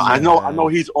 I know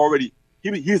he's already,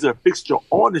 he's a fixture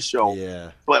on the show.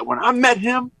 Yeah. But when I met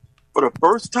him for the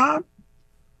first time,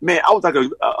 man, I was like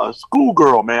a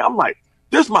schoolgirl, man. I'm like,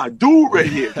 this my dude right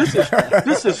here.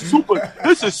 This is super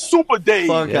Dave.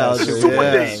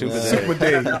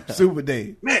 Super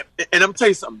Dave. Man, and I'm telling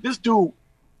you something. This dude,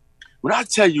 when I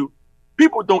tell you,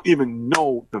 people don't even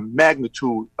know the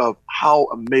magnitude of how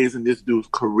amazing this dude's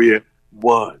career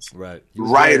was. Right.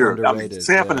 Writer,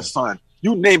 Sanford and Son.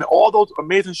 You name it, all those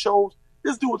amazing shows.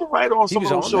 This dude was a writer on some of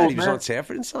those shows, He was on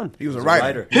Sanford and Son. He was a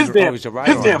writer. His damn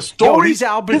stories. Yo, he's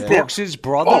Albert Brooks'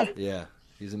 brother. Oh. Yeah,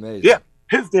 he's amazing. Yeah,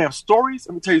 his damn stories.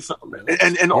 Let me tell you something, man.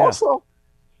 And also,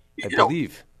 I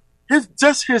believe his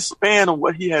span of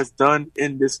what he has done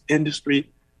in this industry.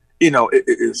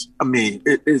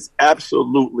 It is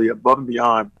absolutely above and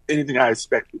beyond anything I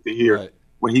expected to hear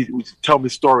when he would tell me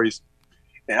stories.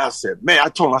 And I said, man,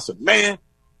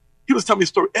 he was telling me a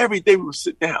story every day we would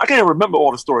sit down. I can't even remember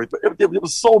all the stories, but there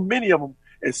was so many of them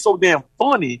and so damn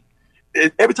funny.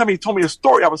 And every time he told me a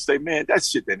story, I would say, man, that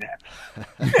shit didn't happen.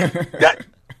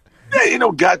 that ain't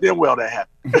no goddamn well that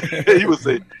happened. He would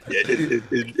say, yeah,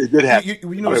 it did happen.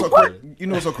 You know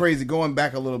what's so crazy? Going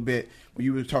back a little bit, when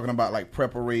you were talking about like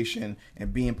preparation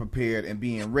and being prepared and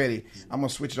being ready, I'm going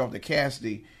to switch it off to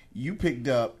Cassidy. You picked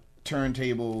up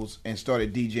turntables and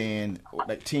started DJing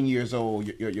like 10 years old.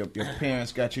 Your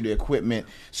parents got you the equipment.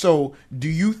 So do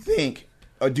you think,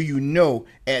 or do you know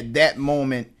at that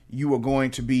moment you were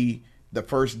going to be the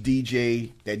first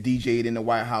DJ that DJ'd in the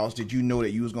White House? Did you know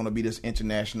that you was going to be this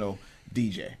international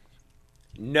DJ?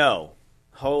 No.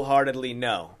 Wholeheartedly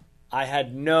no. I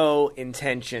had no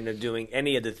intention of doing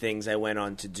any of the things I went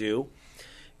on to do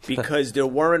because there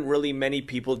weren't really many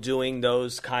people doing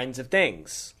those kinds of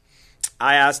things.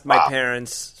 I asked my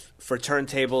parents for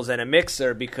turntables and a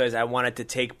mixer because I wanted to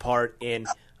take part in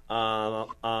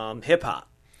hip-hop.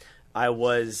 I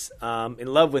was in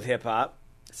love with hip-hop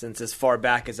since as far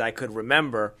back as I could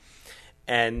remember.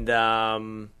 and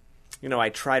I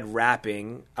tried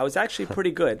rapping. I was actually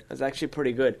pretty good.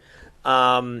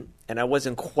 And I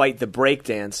wasn't quite the break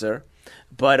dancer,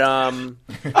 but I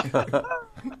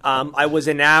was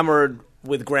enamored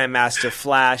with Grandmaster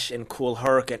Flash and Kool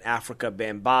Herc and Africa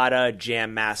Bambaataa,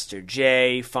 Jam Master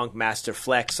Jay, Funk Master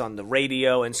Flex on the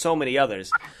radio, and so many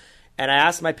others. And I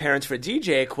asked my parents for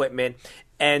DJ equipment,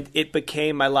 and it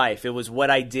became my life. It was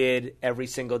what I did every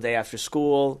single day after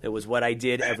school. It was what I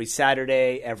did every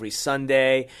Saturday, every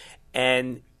Sunday.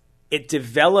 And it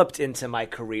developed into my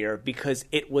career because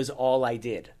it was all I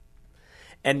did.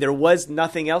 And there was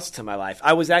nothing else to my life.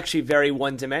 I was actually very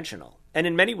one-dimensional. And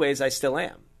in many ways, I still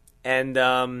am. And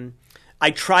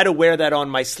I try to wear that on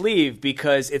my sleeve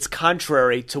because it's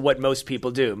contrary to what most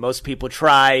people do. Most people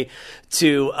try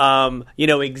to,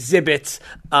 exhibit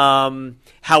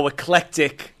how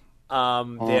eclectic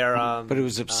their but it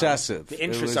was obsessive. The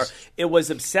interests are. It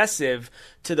was obsessive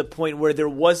to the point where there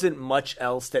wasn't much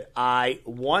else that I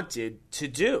wanted to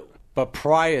do. But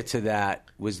prior to that,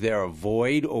 was there a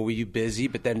void, or were you busy,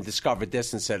 but then discovered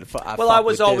this and said, I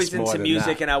was always into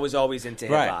music, and I was always into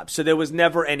hip-hop. Right. So there was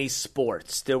never any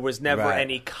sports. There was never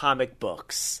any comic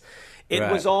books. It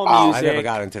was all I music. never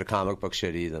got into the comic book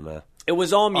shit either, man. It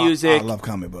was all music. I love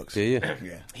comic books. Do you?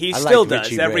 Yeah. He still does.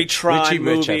 Richie Every Rich. Tron Richie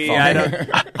Rich, movie. I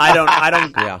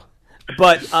don't. Yeah.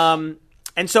 But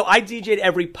and so I DJ'd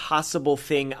every possible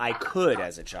thing I could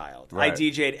as a child. Right. I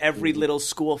DJ'd every little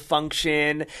school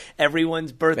function,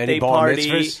 everyone's birthday Any bar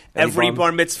party, mitzvahs? every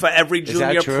bar mitzvah, every Is that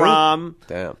junior true? prom.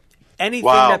 Damn. Anything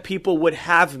Wow. that people would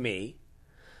have me,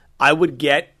 I would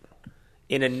get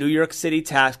in a New York City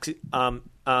taxi. I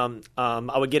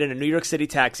would get in a New York City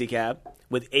taxi cab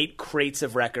with 8 crates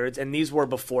of records, and these were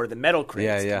before the metal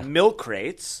crates, Yeah. milk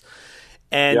crates.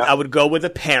 And I would go with a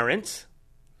parent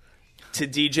to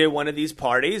DJ one of these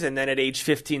parties, and then at age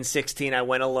 15, 16, I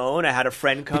went alone. I had a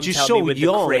friend come But you're tell so me with the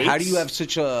young. crates. How do you have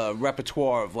such a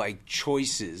repertoire of like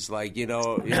choices? Like you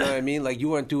know what I mean? Like you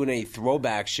weren't doing any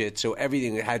throwback shit, so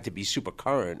everything had to be super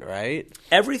current, right?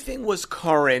 Everything was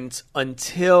current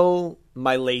until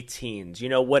my late teens. You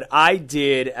know, what I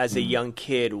did as a young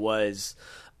kid was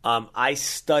I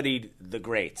studied the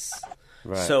greats.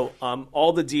 Right. So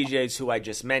all the DJs who I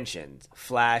just mentioned,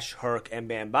 Flash, Herc, and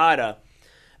Bambaataa,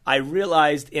 I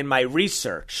realized in my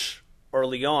research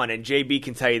early on, and JB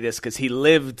can tell you this because he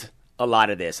lived a lot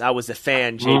of this. I was a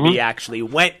fan. JB actually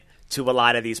went to a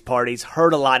lot of these parties,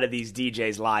 heard a lot of these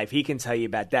DJs live. He can tell you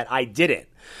about that. I didn't.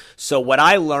 So what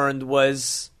I learned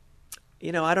was,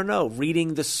 I don't know,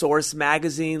 reading the Source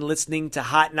magazine, listening to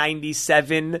Hot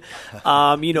 97,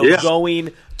 going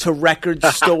to record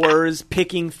stores,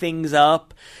 picking things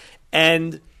up.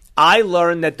 And I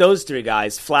learned that those 3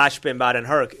 guys, Flash, Bambaataa, and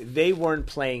Herc, they weren't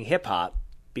playing hip-hop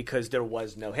because there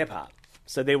was no hip-hop.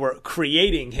 So they were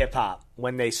creating hip-hop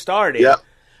when they started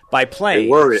by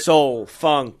playing soul,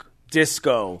 funk,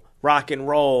 disco, rock and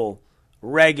roll,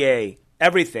 reggae,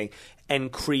 everything,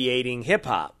 and creating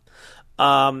hip-hop.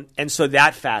 And so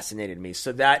that fascinated me.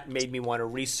 So that made me want to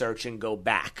research and go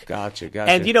back. Gotcha.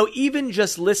 And, even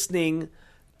just listening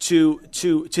to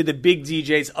the big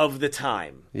DJs of the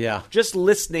time. Yeah. Just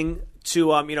listening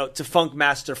to to Funk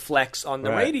Master Flex on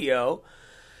the radio,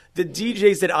 the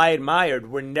DJs that I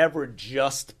admired were never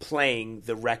just playing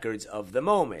the records of the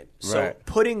moment. So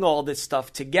putting all this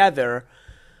stuff together,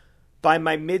 by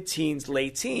my mid-teens,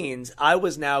 late teens, I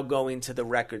was now going to the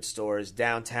record stores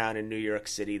downtown in New York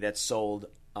City that sold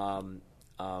old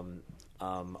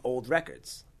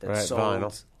records. That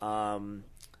sold vinyl.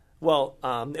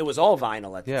 It was all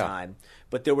vinyl at the time,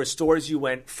 but there were stores you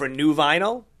went for new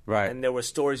vinyl, and there were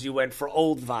stores you went for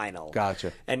old vinyl.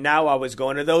 Gotcha. And now I was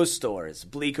going to those stores,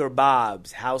 Bleecker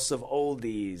Bob's, House of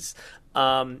Oldies,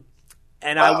 and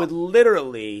I would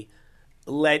literally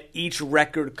let each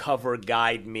record cover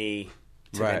guide me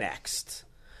to the next,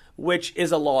 which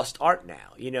is a lost art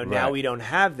now. Now we don't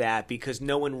have that because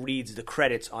no one reads the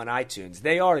credits on iTunes.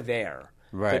 They are there.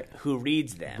 But who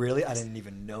reads them? Really? I didn't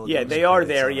even know. Yeah, they are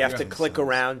there. You have to click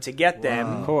around to get them.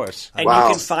 Of course. And you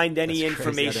can find any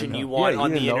information you want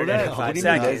on the internet in 5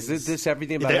 seconds. There's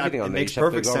everything about everything on there. It makes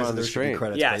perfect sense. On the screen.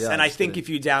 Yes, and I think if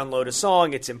you download a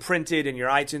song, it's imprinted in your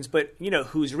iTunes. But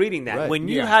who's reading that? When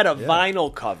you had a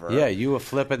vinyl cover, you were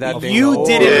flipping that thing. You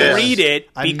didn't read it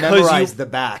because I memorized the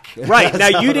back. Right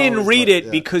now, you didn't read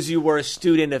it because you were a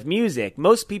student of music.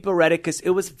 Most people read it because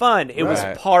it was fun. It was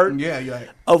part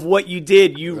of what you did.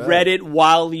 You read it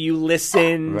while you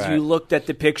listened. You looked at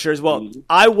the pictures. Well,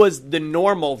 I was the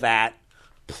normal that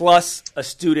plus a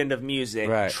student of music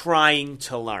trying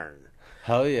to learn.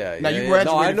 Hell yeah. Now, you No,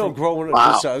 graduated I know from- growing up, Wow.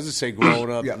 I was going to say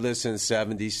growing up, Yeah. listening to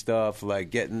 70s stuff,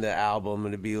 like getting the album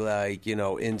and it'd be like,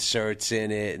 inserts in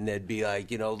it and there'd be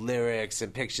like, lyrics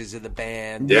and pictures of the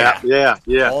band. Yeah.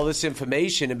 All this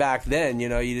information. And back then,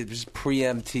 it was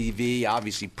pre-MTV,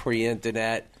 obviously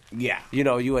pre-internet. Yeah.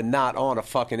 You were not on a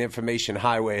fucking information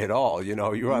highway at all. You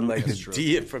were on like the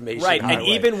de-information Right, and highway.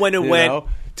 even when it went-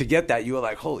 to get that, you were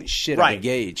like, holy shit, Right. I'm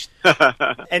engaged.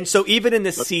 And so even in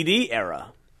the CD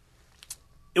era,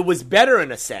 it was better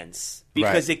in a sense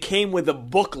because Right. it came with a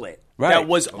booklet Right. that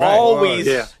was Right. always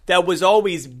Yeah. that was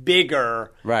always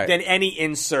bigger Right. than any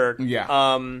insert.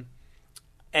 Yeah.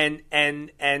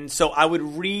 And so I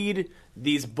would read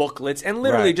these booklets and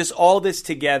literally Right. just all this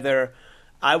together.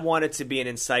 I wanted to be an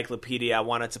encyclopedia. I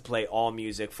wanted to play all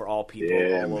music for all people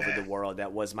all over the world.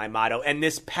 That was my motto. And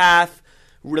this path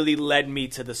really led me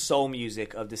to the soul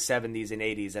music of the 70s and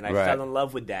 80s, and I Right. fell in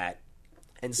love with that.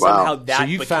 And somehow that So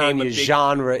you became found a your big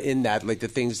genre in that, like the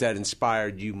things that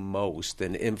inspired you most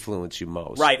and influenced you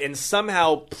most. right. And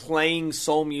somehow playing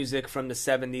soul music from the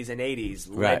 70s and 80s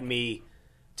led Right. me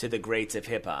to the greats of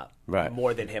hip hop, Right.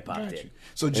 more than hip hop did.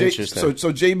 So, Interesting.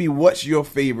 so JB, what's your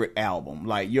favorite album?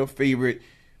 Like your favorite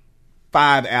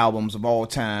 5 albums of all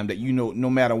time that no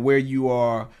matter where you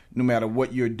are, no matter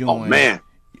what you're doing. Oh man,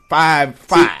 5.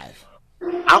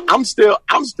 I'm still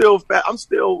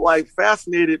like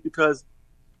fascinated because,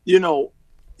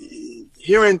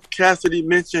 hearing Cassidy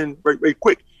mention very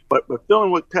quick, but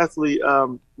feeling what Cicely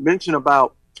mentioned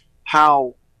about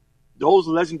how those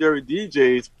legendary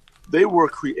DJs, they were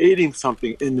creating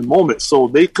something in the moment, so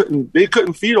they couldn't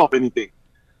feed off anything,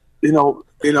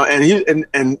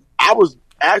 and I was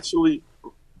actually,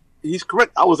 he's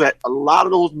correct. I was at a lot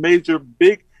of those major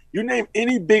big, you name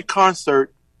any big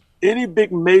concert, any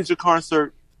big major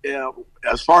concert,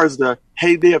 as far as the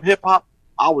heyday of hip hop,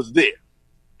 I was there.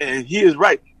 And he is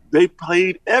right. They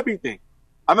played everything.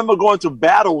 I remember going to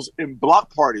battles in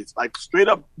block parties, like straight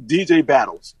up DJ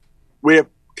battles, where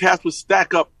cats would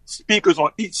stack up speakers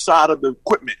on each side of the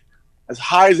equipment as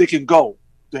high as they can go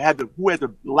to have who had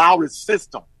the loudest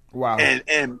system. Wow.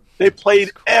 And they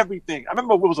played everything. I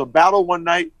remember it was a battle one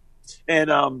night,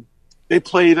 and they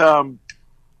played one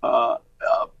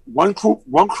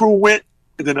crew went,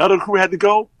 and then the other crew had to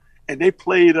go, and they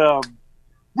played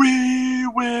We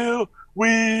Will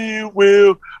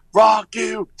Rock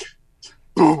You.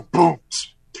 Boom, boom.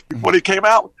 When it came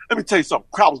out, let me tell you something,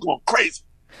 crowd was going crazy.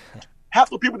 Half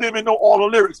the people didn't even know all the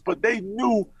lyrics, but they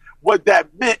knew what that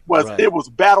meant was It was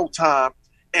battle time,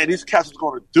 and these cats was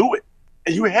going to do it.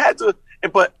 And you had to,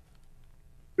 but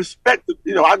respect,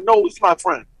 I know he's my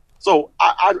friend. So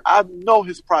I know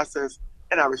his process,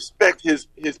 and I respect his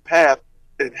path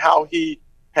and how he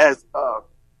has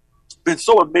been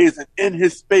so amazing in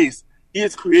his space. He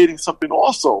is creating something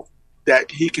also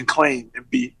that he can claim and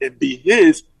be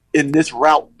his in this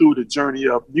route through the journey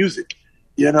of music.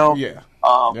 Yeah.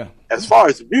 As far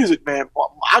as the music, man,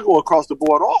 I go across the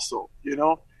board also.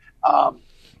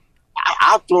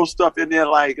 I throw stuff in there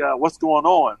like What's Going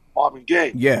On, Marvin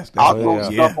Gaye. Yes. I'll throw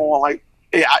stuff on like,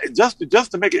 hey, just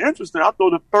to make it interesting, I'll throw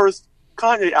the first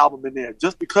Kanye album in there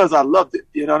just because I loved it.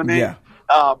 You know what I mean?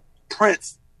 Yeah.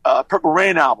 Prince, Purple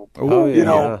Rain album. Oh,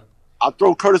 yeah. I'll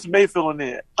throw Curtis Mayfield in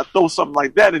there. I throw something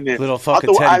like that in there. Little I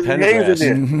fucking throw Teddy Isaac Hayes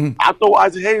in Pendergrass. there. I throw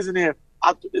Isaac Hayes in there.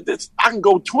 I can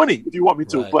go 20 if you want me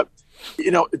to, but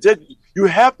you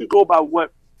have to go by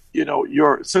what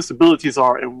your sensibilities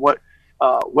are and what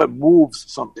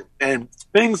moves something, and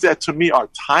things that to me are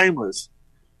timeless.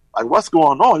 Like What's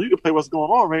Going On, you can play What's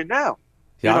Going On right now.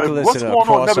 Yeah, I can What's listen to Going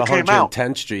On Across never came out.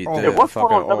 110th Street. If What's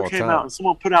Going On never came out, and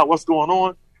someone put out What's Going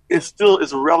On, it still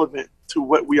is relevant to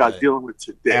what we are dealing with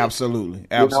today. Absolutely. You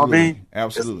know what I mean?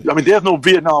 Absolutely. There's no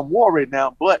Vietnam War right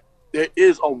now, but there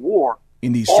is a war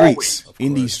in these always. streets.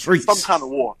 In these streets. Some kind of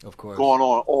war course. going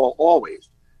on always.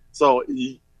 So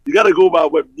you got to go by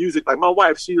what music. Like my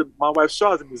wife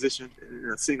Shaw's a musician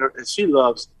and a singer, and she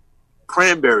loves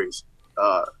Cranberries,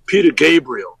 Peter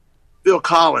Gabriel, Phil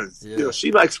Collins. Yeah.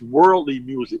 She likes worldly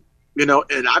music. And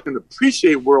I can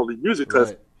appreciate worldly music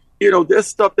because there's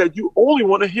stuff that you only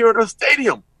want to hear in a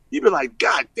stadium. You be like,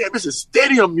 God damn, this is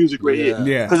stadium music right here.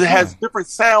 Yeah. Because it has different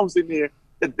sounds in there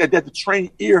that the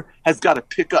trained ear has got to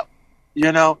pick up.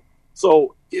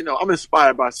 So I'm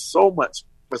inspired by so much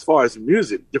as far as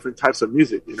music, different types of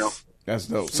music. That's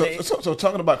dope. So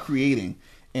talking about creating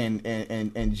and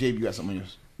JB, you got something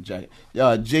else? jacket.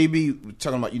 JB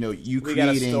talking about you We creating.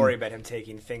 got a story about him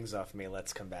taking things off me.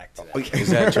 Let's come back to that. Is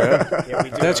that true? Yeah, we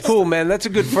do. That's cool, man. That's a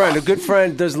good friend. A good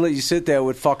friend doesn't let you sit there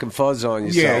with fucking fuzz on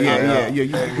you.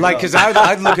 Yeah. Like, because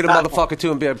I'd look at a motherfucker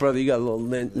too and be like, brother, you got a little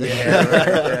lint.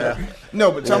 Yeah.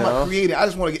 No, but talking about creating, I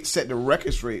just want to set the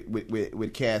record straight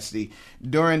with Cassidy.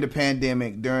 During the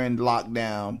pandemic, during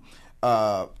lockdown,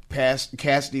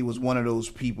 Cassidy was one of those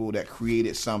people that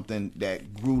created something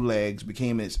that grew legs,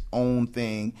 became its own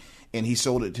thing, and he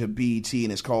sold it to BET,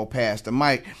 and it's called Pass the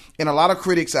Mic. And a lot of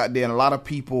critics out there and a lot of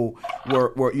people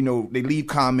were they leave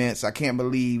comments. I can't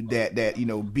believe that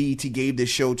BET gave this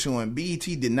show to him. BET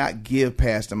did not give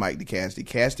Pass the Mic to Cassidy.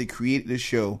 Cassidy created the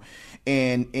show,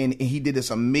 and he did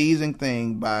this amazing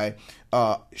thing by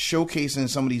showcasing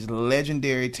some of these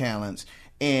legendary talents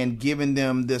and giving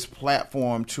them this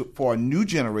platform for a new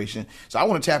generation. So I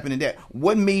want to tap into that.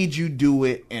 What made you do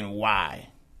it and why?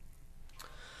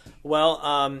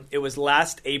 Well, it was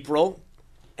last April,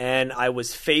 and I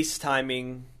was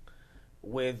FaceTiming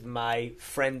with my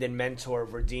friend and mentor,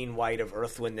 Verdine White of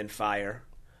Earth, Wind & Fire.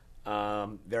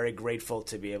 Very grateful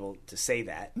to be able to say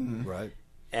that. Mm-hmm. Right.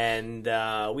 And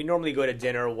we normally go to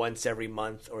dinner once every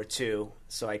month or two,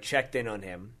 so I checked in on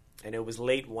him, and it was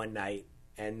late one night.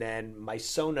 And then my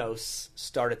Sonos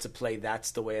started to play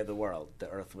That's the Way of the World, the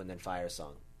Earth, Wind & Fire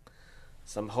song.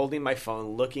 So I'm holding my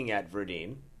phone, looking at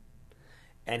Verdine,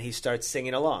 and he starts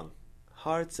singing along.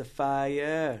 Hearts of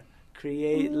fire,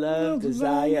 create love,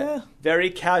 desire. Very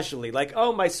casually, like,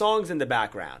 oh, my song's in the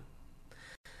background.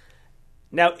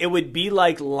 Now, it would be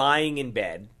like lying in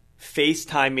bed,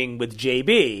 FaceTiming with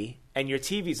JB, and your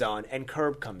TV's on, and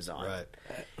Curb comes on.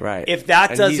 Right. If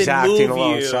that And doesn't he's acting move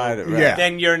alongside you, it, right.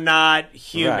 then you're not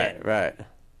human. Right.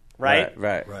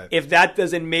 If that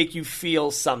doesn't make you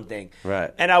feel something.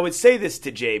 Right. And I would say this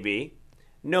to JB,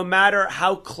 no matter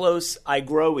how close I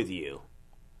grow with you,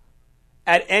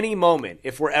 at any moment,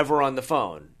 if we're ever on the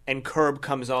phone and Curb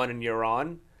comes on and you're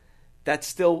on, that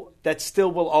still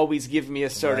will always give me a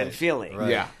certain feeling.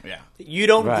 Right. Yeah. You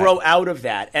don't grow out of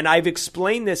that. And I've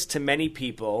explained this to many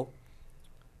people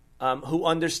who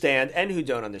understand and who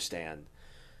don't understand.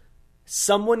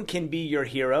 Someone can be your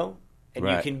hero, and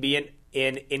you can be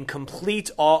in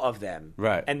complete awe of them,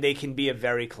 and they can be a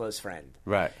very close friend.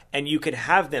 And you can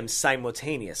have them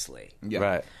simultaneously.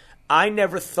 I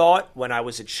never thought when I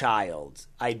was a child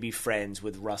I'd be friends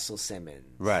with Russell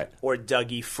Simmons or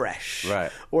Dougie Fresh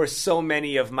or so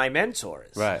many of my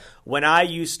mentors. When I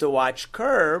used to watch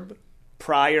Curb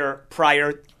prior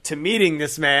to meeting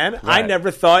this man, I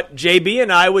never thought JB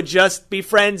and I would just be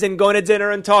friends and go to dinner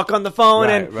and talk on the phone.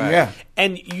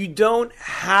 And you don't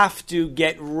have to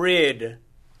get rid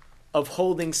of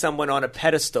holding someone on a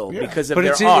pedestal because of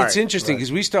their art. It's interesting because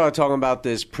we started talking about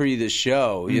this pre the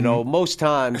show. You know, most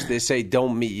times they say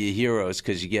don't meet your heroes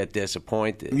because you get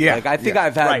disappointed. Like I think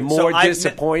I've had more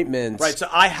disappointments. So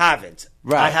I haven't.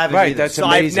 I haven't either. That's so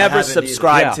amazing. I've never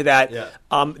subscribed to that.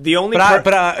 The only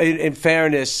but in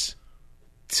fairness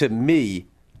to me,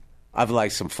 I've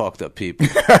liked some fucked up people.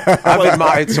 I've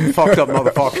admired some fucked up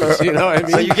motherfuckers. You know what I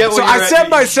mean? So you get what I set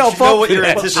myself up for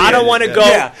that. I don't want to go.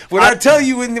 Yeah. When I tell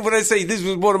you, when I say this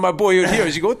was one of my boyhood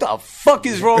heroes, you go, what the fuck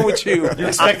is wrong with you? You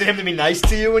expected him to be nice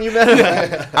to you when you met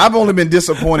him? I've only been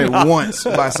disappointed once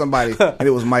by somebody, and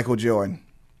it was Michael Jordan.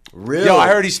 Really? Yo, I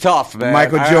heard he's tough, man.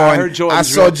 Michael Jordan. I heard Jordan's I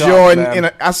saw real Jordan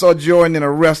tough, I saw Jordan in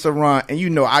a restaurant,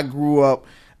 and I grew up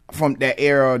from that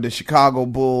era, the Chicago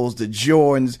Bulls, the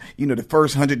Jordans, the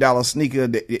first $100 sneaker,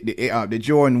 the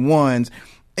Jordan 1s.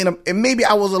 And maybe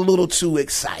I was a little too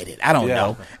excited. I don't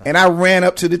know. And I ran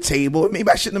up to the table.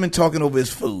 Maybe I shouldn't have been talking over his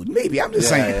food. Maybe. I'm just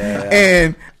saying.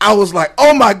 And I was like,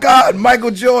 oh, my God,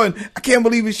 Michael Jordan. I can't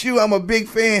believe it's you. I'm a big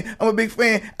fan.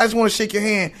 I just want to shake your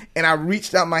hand. And I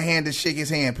reached out my hand to shake his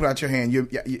hand. Put out your hand.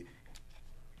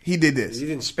 He did this. You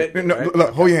didn't spit. No, right?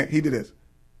 Look, hold your hand. He did this.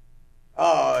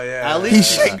 Oh, yeah. At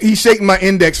least He shaking my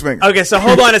index finger. Okay, so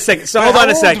hold on a second. How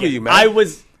old were you, man? I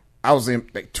was in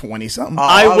like 20-something.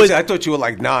 I thought you were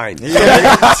like 9. So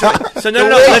no,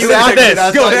 listen to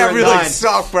this. Yo, that really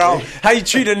sucked, bro. How you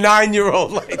treat a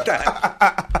 9-year-old like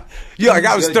that? You're like,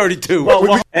 I was 32.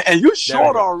 And you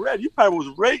short already. You probably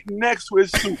was right next to his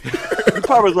soup. You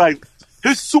probably was like,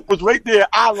 his soup was right there,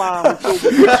 outlined.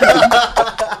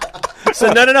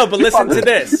 So no, but listen to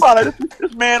this. You probably like,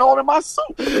 this man ordered my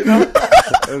soup. This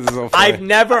is so funny. I've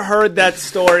never heard that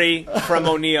story from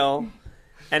O'Neal.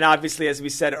 And obviously, as we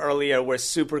said earlier, we're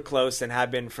super close and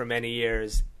have been for many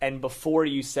years. And before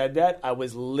you said that, I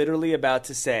was literally about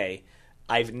to say,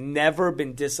 I've never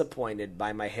been disappointed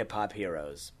by my hip-hop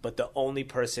heroes, but the only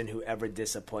person who ever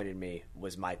disappointed me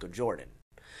was Michael Jordan.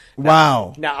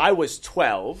 Wow. Now, I was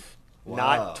 12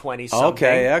 not 20-something.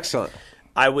 Okay, excellent.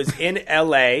 I was in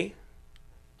L.A.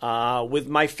 With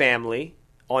my family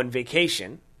on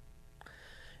vacation,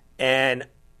 and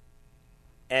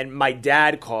my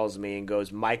dad calls me and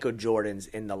goes, Michael Jordan's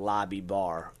in the lobby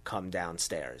bar. Come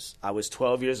downstairs. I was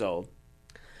 12 years old.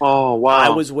 Oh, wow. I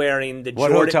was wearing the What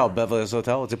Jordan... hotel? Beverly Hills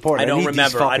Hotel? It's important. I don't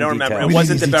remember. It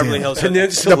wasn't the Beverly Hills Hotel.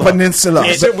 Peninsula. The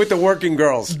Peninsula. Sit with the working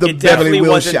girls. The It definitely Beverly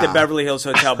wasn't Wilshire. the Beverly Hills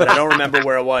Hotel, but I don't remember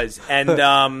where it was. And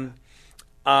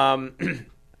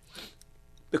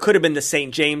it could have been the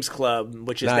St. James Club,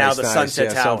 which is now the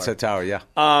Sunset Tower. Sunset Tower, yeah.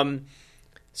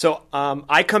 So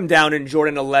I come down in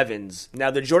Jordan 11s.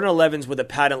 Now, the Jordan 11s were the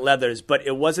patent leathers, but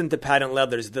it wasn't the patent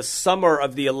leathers. The summer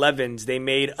of the 11s, they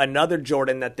made another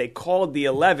Jordan that they called the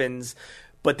 11s,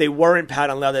 but they weren't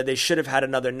patent leather. They should have had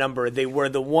another number. They were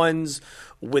the ones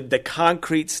with the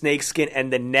concrete snakeskin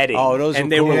and the netting. Oh, those and were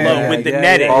they cool. were low with the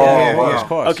netting. Of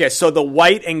course. Okay, so the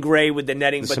white and gray with the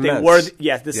netting, but cements. they were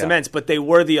the cements, but they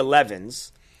were the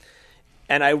 11s.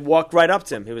 And I walked right up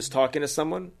to him. He was talking to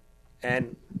someone,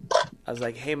 and I was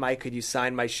like, "Hey, Mike, could you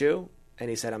sign my shoe?" And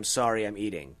he said, "I'm sorry, I'm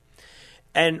eating."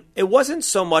 And it wasn't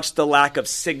so much the lack of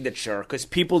signature, because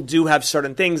people do have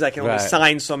certain things. I can only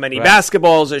sign so many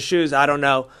basketballs or shoes. I don't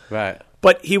know. Right.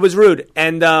 But he was rude.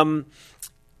 And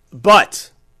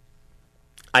but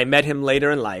I met him later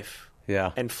in life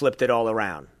and flipped it all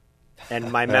around.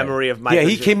 And my memory of Michael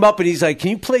he came up and he's like, "Can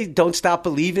you play Don't Stop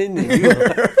Believing?" And you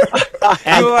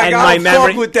and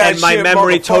my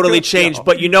memory totally changed. No.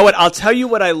 But you know what? I'll tell you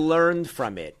what I learned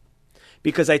from it,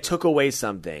 because I took away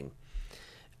something.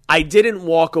 I didn't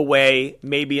walk away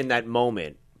maybe in that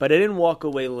moment, but I didn't walk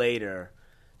away later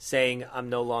saying I'm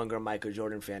no longer a Michael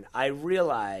Jordan fan. I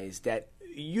realized that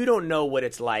you don't know what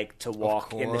it's like to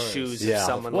walk in the shoes of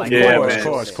someone like Michael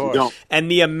Jordan. Of course. And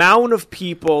the amount of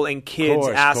people and kids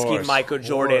asking Michael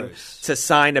Jordan to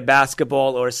sign a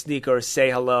basketball or a sneaker or say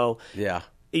hello,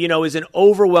 is an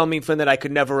overwhelming thing that I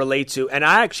could never relate to. And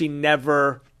I actually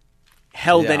never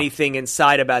held anything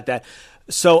inside about that.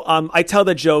 So I tell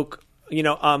the joke,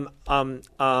 I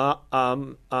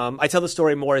tell the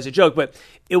story more as a joke, but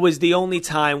it was the only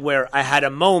time where I had a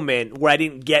moment where I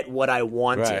didn't get what I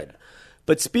wanted. Right.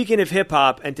 But speaking of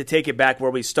hip-hop, and to take it back where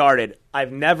we started,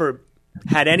 I've never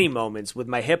had any moments with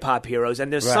my hip-hop heroes,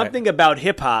 and there's something about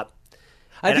hip-hop.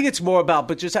 I think it's more about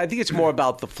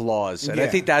the flaws, and I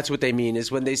think that's what they mean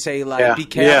is when they say like, be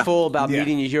careful about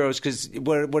meeting your heroes, because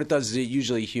what it does is it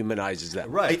usually humanizes them.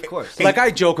 Right, of course. Like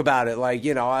I joke about it, like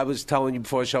I was telling you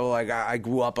before the show, like I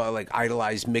grew up, I like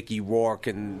idolized Mickey Rourke,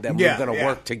 and then we were gonna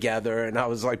work together, and I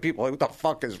was like, people are like, what the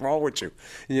fuck is wrong with you?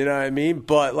 You know what I mean?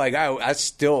 But like I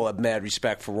still have mad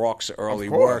respect for Rourke's early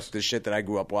work, the shit that I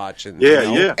grew up watching.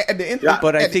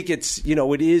 But I think it's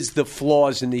it is the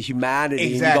flaws in the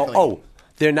humanity. Exactly. And you go,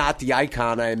 they're not the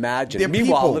icon I imagine. They're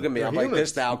Meanwhile, people. look at me. They're I'm humans. like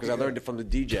this now because I learned it from the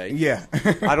DJ. Yeah.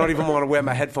 I don't even want to wear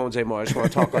my headphones anymore. I just want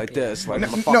to talk like this. Like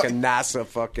I'm a fucking NASA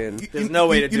fucking... There's no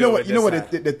way to do it. You know what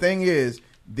the thing is?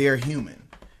 They're human.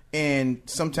 And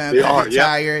sometimes they get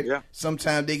tired. Yeah.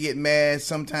 Sometimes they get mad.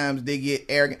 Sometimes they get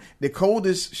arrogant. The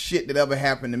coldest shit that ever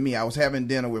happened to me, I was having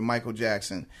dinner with Michael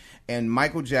Jackson. And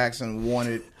Michael Jackson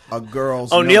wanted a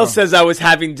girl's O'Neal number. says I was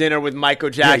having dinner with Michael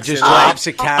Jackson. just drops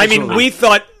it casually. I mean, we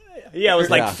thought... Yeah, it was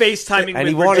like FaceTiming And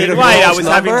he with wanted Virginia a White. I girl's was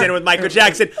having number? dinner with Michael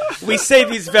Jackson. We say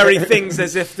these very things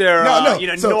as if they're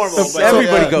normal. So but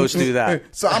everybody goes through that.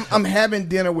 So I'm having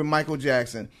dinner with Michael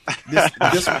Jackson.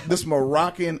 This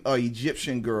Moroccan or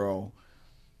Egyptian girl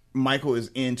Michael is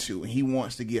into, and he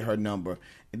wants to get her number.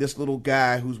 And this little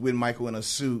guy who's with Michael in a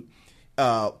suit,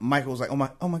 Michael's like, oh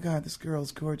my God, this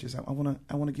girl's gorgeous. I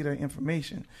wanna get her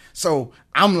information. So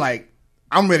I'm like,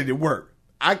 I'm ready to work.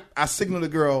 I signal the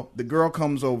girl. The girl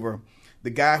comes over. The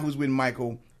guy who's with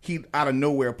Michael, he out of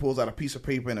nowhere pulls out a piece of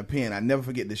paper and a pen. I never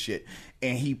forget this shit.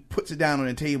 And he puts it down on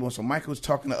the table. So Michael's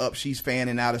talking her up. She's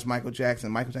fanning out as Michael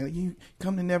Jackson. Michael's like, you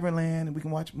come to Neverland and we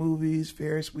can watch movies,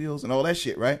 Ferris wheels, and all that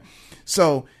shit, right?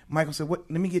 So Michael said, "What?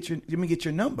 Let me get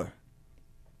your number."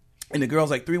 And the girl's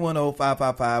like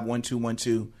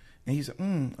 310-555-1212. And he's like,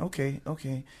 okay.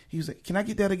 He was like, "Can I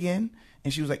get that again?"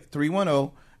 And she was like,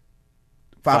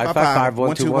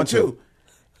 310-555-1212.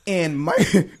 And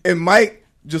Mike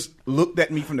just looked at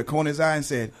me from the corner of his eye and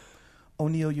said,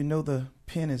 "O'Neal, you know the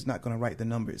pen is not going to write the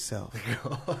number itself."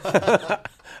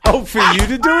 Oh, for you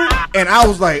to do it? And I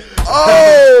was like,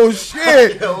 oh,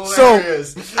 shit. So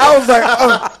I was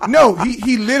like, no,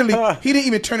 he literally, he didn't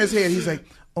even turn his head. He's like,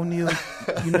 O'Neal,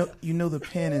 you know the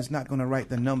pen is not going to write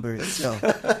the number itself.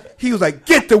 He was like,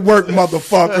 get to work,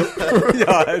 motherfucker.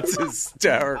 Yeah, that's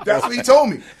hysterical. That's what he told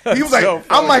me. He was like, so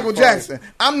I'm Michael funny. Jackson.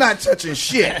 I'm not touching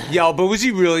shit. Yo, but was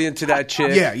he really into that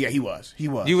chick? Yeah, he was.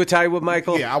 You were tight with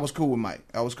Michael? Yeah, I was cool with Mike.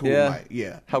 With Mike.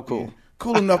 Yeah. How cool? Yeah.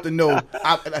 Cool enough to know.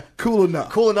 Cool enough.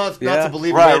 Cool enough not Yeah. to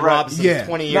believe Right, Ray right. Robinson Yeah.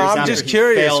 20 years No, I'm after just he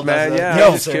curious, failed man. as a Yeah, No,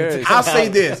 I'm just curious. I'll say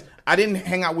this. I didn't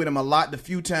hang out with him a lot. The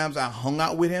few times I hung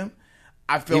out with him,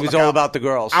 I felt He was like all about the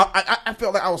girls. I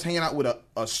felt like I was hanging out with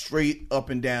a straight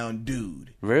up and down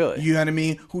dude. Really? You know what I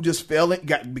mean? Who just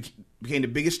became the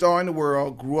biggest star in the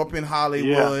world, grew up in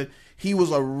Hollywood. Yeah. He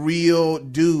was a real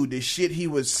dude. The shit he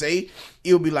would say,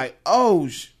 it would be like, oh,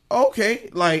 okay.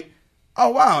 Like, oh,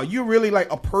 wow, you're really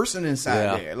like a person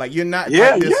inside there. Like, you're not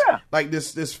like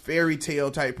this fairy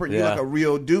tale type person. You're like a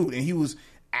real dude. And he was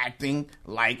acting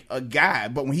like a guy.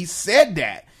 But when he said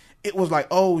that, it was like,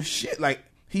 oh, shit. Like,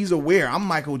 he's aware. I'm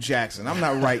Michael Jackson. I'm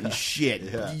not writing shit.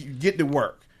 You get to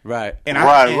work. Right. And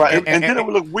Right. And then it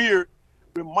would look weird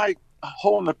with Mike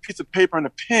holding a piece of paper and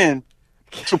a pen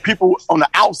to people on the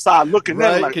outside looking in.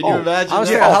 Right? Like, Can you imagine? I was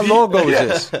that? saying, how long ago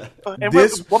was this? And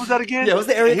This- what was that again? Yeah, what was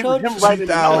the area code? Him writing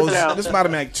the numbers 2000, down. this might have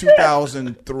been like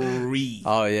 2003.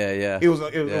 Oh, yeah. It was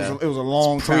a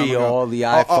long time Pre ago. all the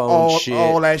iPhone shit.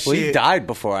 All that Well, he shit. died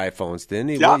before iPhones, didn't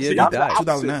he? Yeah, What year see, he I'm the died? opposite.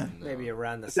 2009. Maybe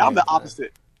around the See, same I'm the time.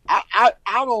 opposite. I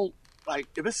don't like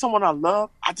if it's someone I love.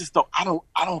 I just don't. I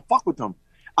don't fuck with them.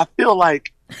 I feel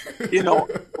like,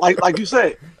 like you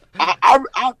said.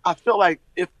 I feel like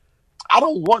if I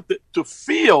don't want to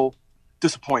feel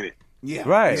disappointed. Yeah.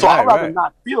 Right. So I'd rather right.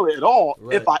 not feel it at all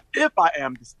Right. if I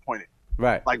am disappointed.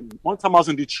 Right. Like one time I was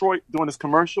in Detroit doing this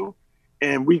commercial,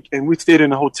 and we stayed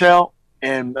in a hotel.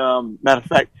 And matter of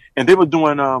fact, and they were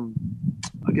doing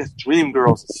I guess Dream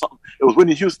Girls or something. It was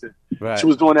Whitney Houston. Right. She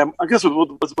was doing that. I guess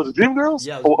was it Dream Girls?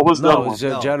 Yeah. Or was it the No, other it was,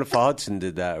 one? Jennifer Hudson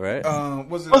did that, right?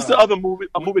 Was it, What's the other movie?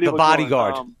 A movie they The were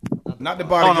Bodyguard. Doing, Not the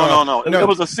Bodyguard. no. It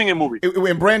was a singing movie.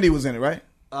 And Brandy was in it, right?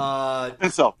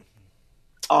 And so,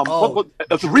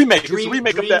 it's a remake. It's a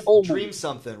remake of that old Dream movie.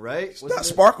 something, right? Wasn't Not it?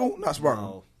 Sparkle. Not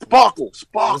Sparkle. Sparkle.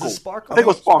 Was it Sparkle? I think it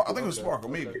was Sparkle. I think it was Sparkle.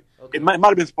 Maybe. It might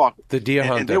have been Sparkle. The Deer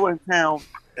And they Hunter. were in town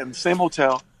in the same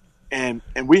hotel, and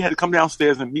we had to come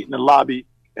downstairs and meet in the lobby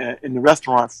in the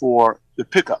restaurant for the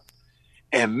pickup.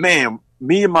 And man,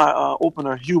 me and my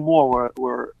opener Hugh Moore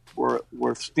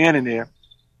were standing there,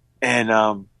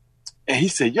 and he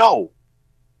said, "Yo,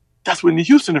 that's Whitney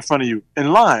Houston in front of you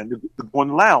in line, the one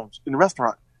in the lounge in the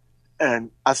restaurant."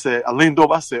 And I leaned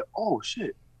over. I said, "Oh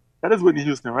shit, that is Whitney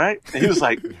Houston, right?" And he was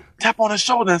like, "Tap on his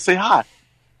shoulder and say hi."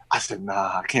 I said,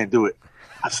 "Nah, I can't do it."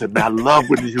 I said, "Man, I love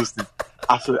Whitney Houston."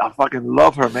 I said, "I fucking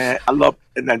love her, man. I love,"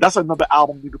 and that's another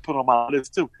album you could put on my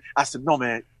list too. I said, "No,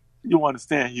 man, you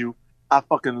understand, Hugh. I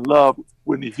fucking love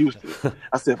Whitney Houston."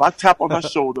 I said, if I tap on her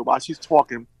shoulder while she's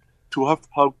talking to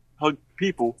her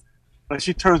people, and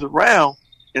she turns around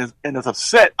and is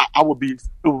upset, I would be, it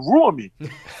would ruin me.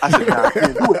 I said, nah, I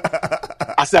can't do it.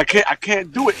 I said, I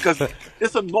can't do it because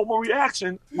it's a normal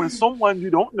reaction when someone you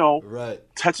don't know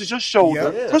touches your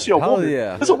shoulder, Yeah. especially a Hell woman.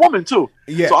 yeah. It's a woman too.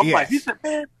 Yeah, so I'm yes.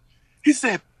 like, he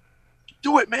said,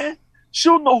 do it, man.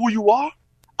 She'll know who you are.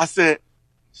 I said,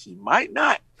 she might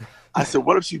not. I said,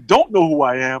 what if she don't know who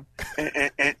I am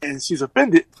and she's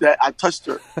offended that I touched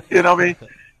her? You know what I mean?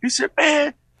 He said,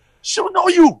 man, she'll know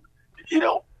you. You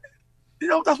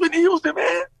know, that's Whitney Houston,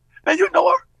 man. And you know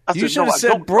her. I You said, should no, have I said,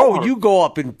 don't know bro, her. you go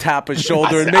up and tap his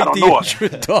shoulder I and said, I make don't the know her.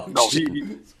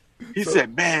 introduction. No, he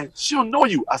said, man, she'll know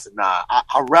you. I said, nah,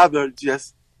 I'd rather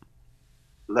just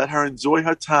let her enjoy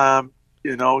her time.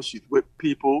 You know, she's with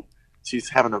people. She's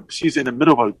in the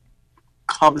middle of a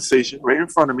conversation right in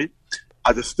front of me.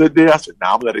 I just stood there. I said,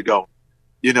 nah, I'm gonna let it go.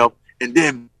 You know, and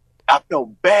then I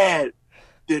felt bad.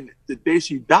 Then the day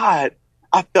she died,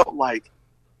 I felt like,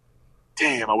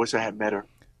 damn, I wish I had met her.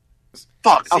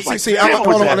 Fuck. I was like, See, damn, I wish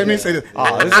hold I on. had Let me met say her. this.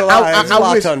 Oh, there's a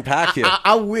lot wish- to unpack here.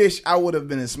 I wish I would have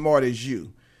been as smart as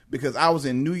you because I was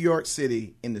in New York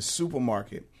City in the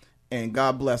supermarket, and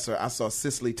God bless her, I saw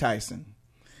Cicely Tyson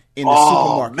in the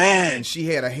supermarket. Man. And she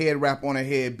had a head wrap on her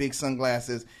head, big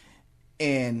sunglasses,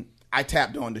 and I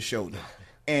tapped her on the shoulder,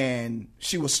 and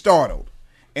she was startled.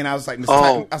 And I was like,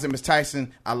 Miss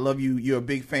Tyson, I love you. You're a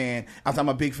big fan. I was like, I'm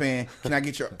a big fan. Can I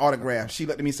get your autograph? She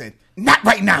looked at me and said, not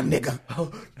right now, nigga.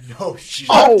 No, she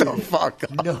Oh, the fuck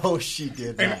up. No, she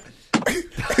did not.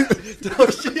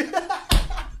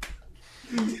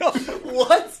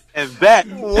 What? And that,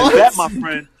 my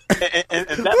friend, and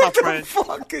that, my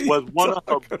friend, was one of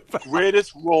her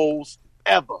greatest roles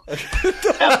ever.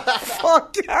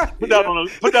 Fuck yeah. Put that on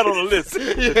the list.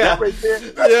 Yeah. That right there.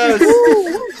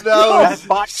 Yes. That's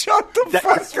fire. Shut the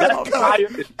fuck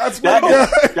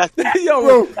up.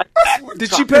 Yo,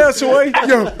 Did she pass away?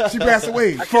 Yo, she passed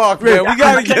away. Fuck, man. We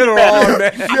gotta get her on,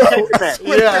 man.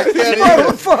 Yeah, I can't even.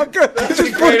 Motherfucker.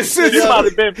 Just put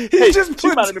He just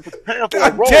put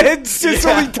a dead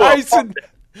Cicely Tyson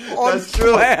on That's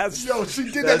true. blast. Yo, she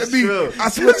did that That's to me. true. I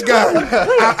swear to God.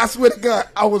 I swear to God.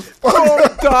 I was Oh, fucking.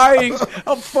 I'm dying.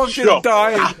 I'm fucking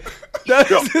dying.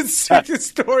 That's the sickest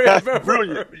story I've ever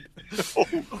heard. She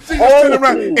was sitting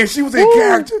around and she was in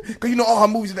character because you know all her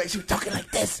movies like she was talking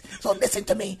like this. So listen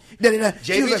to me. Da-da-da.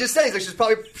 She JB was like, just said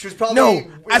she was probably no.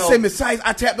 you I know, said Miss Size.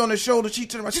 I tapped on her shoulder. She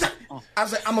turned around. She's like, I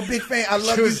was like, I'm a big fan. I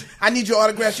love you. I need your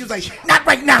autograph. She was like, not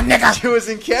right now, nigga. she was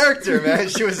in character, man.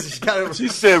 She kind of. She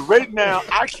said, right now,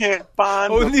 I can't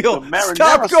find O'Neal, the marinara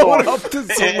stop sauce. going up to And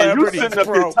you celebrities, sitting up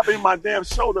bro. here tapping my damn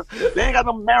shoulder. They ain't got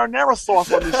no marinara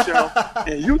sauce on this show.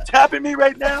 And you tapping me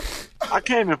right now? I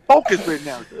can't even focus right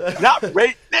now. Not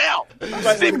right now.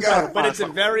 But it's a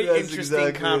very That's interesting exactly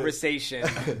it.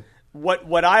 conversation.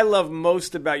 What I love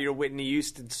most about your Whitney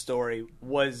Houston story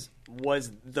was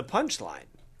the punchline,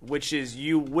 which is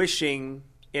you wishing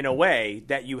in a way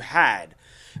that you had,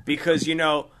 because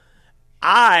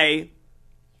I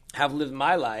have lived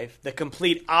my life the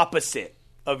complete opposite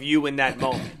of you in that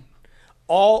moment.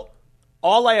 All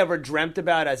I ever dreamt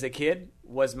about as a kid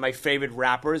was my favorite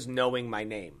rappers knowing my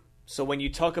name. So when you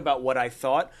talk about what I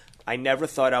thought, I never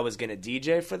thought I was going to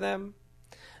DJ for them.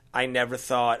 I never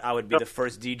thought I would be the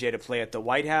first DJ to play at the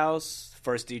White House,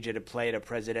 first DJ to play at a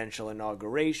presidential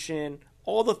inauguration,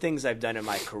 all the things I've done in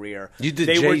my career. You did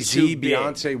they were Jay-Z, too big.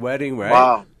 Beyonce wedding, right?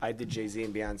 Wow. I did Jay-Z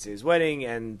and Beyonce's wedding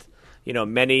and,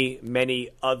 many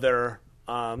other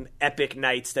epic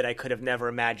nights that I could have never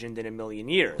imagined in a million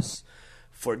years.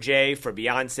 For Jay, for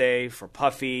Beyonce, for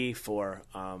Puffy, for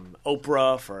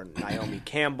Oprah, for Naomi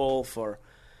Campbell, for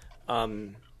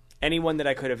anyone that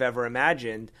I could have ever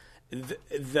imagined.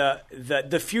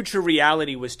 The future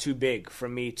reality was too big for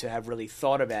me to have really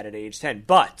thought about at age 10.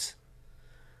 But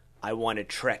I wanted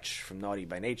Tretch from Naughty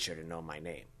by Nature to know my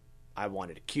name. I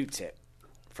wanted Q-Tip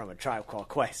from A Tribe Called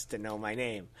Quest to know my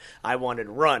name. I wanted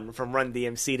Run from Run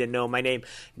DMC to know my name.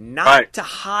 Not to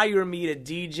hire me to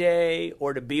DJ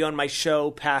or to be on my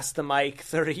show, Pass the Mic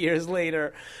 30 years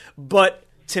later, but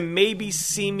to maybe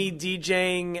see me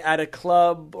DJing at a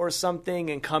club or something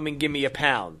and come and give me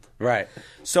 £1. Right.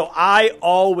 So I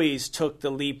always took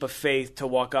the leap of faith to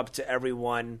walk up to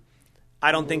everyone.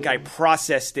 I don't think I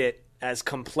processed it as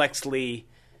complexly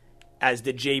as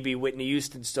the JB Whitney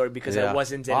Houston story because I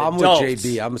wasn't an adult. I'm with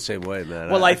JB. I'm the same way,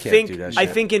 man. Well, I can't do that shit. I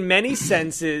think in many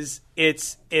senses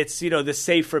it's the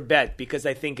safer bet because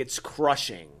I think it's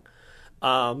crushing.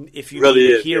 If you Really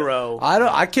need a is, hero,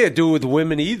 I can't do it with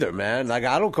women either, man. Like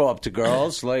I don't go up to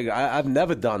girls. Like I've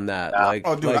never done that. Like,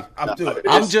 Oh, dude,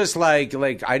 I'm just like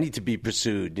I need to be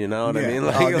pursued. You know what I mean?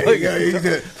 That's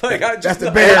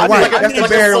the Barry White. That's the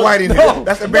Barry White in him.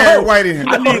 That's the Barry White in him.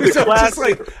 I need the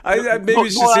classic. Maybe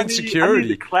it's just insecurity. I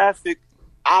need the classic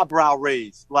eyebrow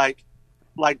raise. Like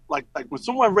when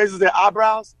someone raises their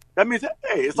eyebrows, that means,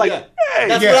 hey, it's like, hey.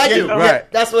 That's what I do. right.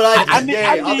 That's what I do. I need,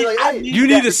 I'll be like, hey. You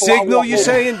need a signal. You're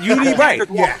saying you need right.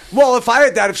 Yeah. Well, if I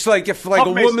had that, if a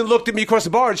Mason. woman looked at me across the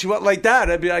bar and she went like that,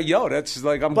 I'd be like, yo, that's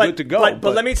like I'm good to go.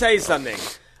 But let me tell you something.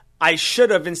 I should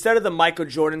have, instead of the Michael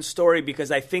Jordan story, because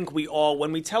I think we all,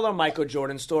 when we tell our Michael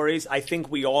Jordan stories, I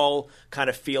think we all kind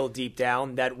of feel deep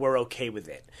down that we're okay with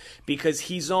it. Because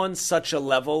he's on such a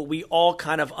level, we all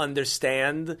kind of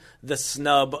understand the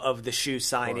snub of the shoe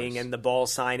signing and the ball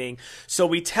signing. So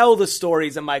we tell the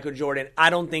stories of Michael Jordan. I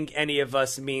don't think any of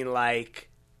us mean like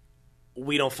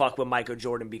we don't fuck with Michael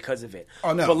Jordan because of it.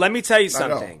 Oh, no. But let me tell you Not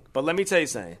at all.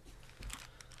 something.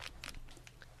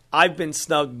 I've been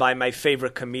snubbed by my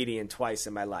favorite comedian twice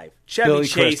in my life. Chevy Billy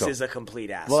Chase Crystal. is a complete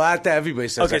asshole. well, after everybody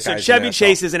says Okay, that so guy's Chevy an asshole.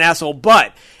 Chase is an asshole,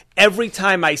 but every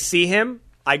time I see him,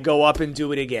 I go up and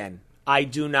do it again. I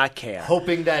do not care.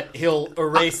 Hoping that he'll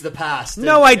erase the past.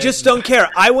 No, I just don't care.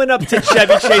 I went up to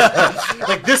Chevy Chase.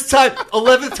 Like this time,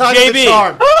 11th time's JB. the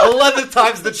charm. 11th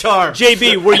time's the charm.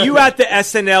 JB, were you at the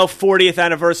SNL 40th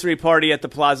anniversary party at the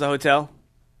Plaza Hotel?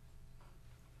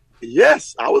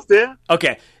 Yes, I was there.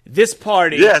 Okay, this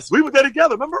party. Yes, we were there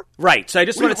together, remember? Right, so I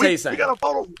just want to tell you We something. got a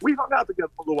photo. We hung out together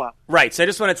for a little while. Right, so I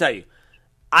just want to tell you.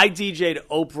 I DJ'd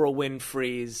Oprah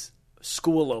Winfrey's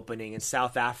school opening in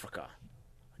South Africa,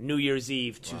 New Year's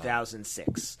Eve,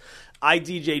 2006. I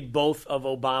DJ'd both of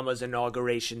Obama's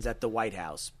inaugurations at the White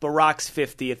House. Barack's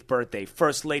 50th birthday,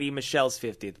 First Lady Michelle's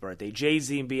 50th birthday,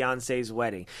 Jay-Z and Beyonce's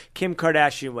wedding, Kim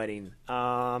Kardashian wedding,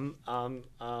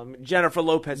 Jennifer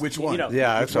Lopez. Which one?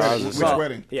 Yeah, that's what I was Which saying.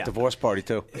 wedding? Yeah. Divorce party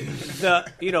too.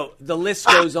 The list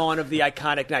goes on of the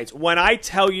iconic nights. When I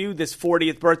tell you this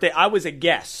 40th birthday, I was a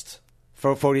guest.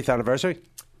 For 40th anniversary?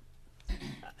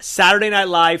 Saturday Night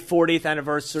Live, 40th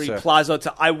anniversary, Sure. Plaza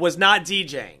Hotel. I was not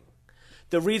DJing.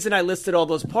 The reason I listed all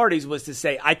those parties was to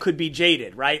say I could be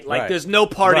jaded, right? Like, Right. there's no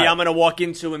party Right. I'm going to walk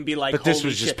into and be like, But this holy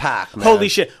was just shit. packed, man. Holy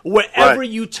shit. Wherever Right.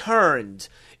 you turned,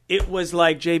 it was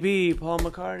like JB, Paul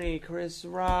McCartney, Chris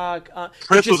Rock.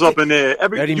 Prince was up in there.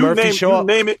 Eddie Murphy show up.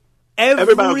 name it.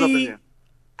 Everybody was up in Every there.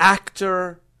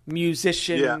 actor,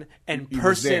 musician, Yeah. and He was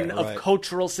person there, of right.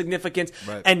 cultural significance,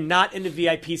 Right. and not in the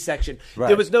VIP section. Right.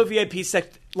 There was no VIP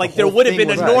section. Like, there whole would have thing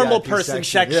been a was a normal VIP person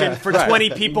section, section yeah. for Right. 20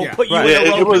 people, Yeah. put you Right. in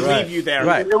Yeah, a it row was- and leave you there.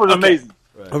 Right. It was amazing.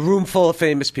 A room full of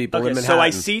famous people in Okay, Manhattan. so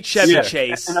I see Chevy Yeah.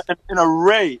 Chase. An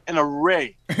array. And I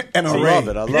love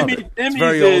it. I love it. It's Emmys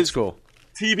very old is school.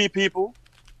 TV people,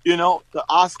 the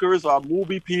Oscars are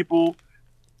movie people,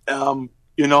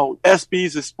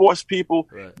 ESPYs is sports people.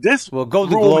 Right. This Well,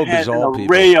 Golden room Globe had is all an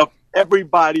array of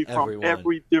everybody from Everyone.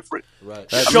 every different Right.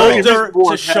 Shoulder American to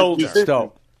had shoulder. musicians.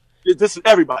 Dope. This is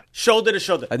everybody. Shoulder to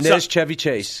shoulder. And So- there's Chevy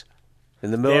Chase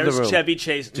in the middle of the There's room. Chevy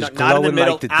Chase, Just not in the glowing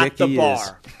middle, like the at dick the he bar.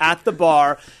 is. At the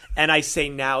bar, and I say,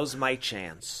 now's my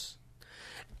chance.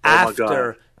 my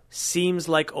After God. seems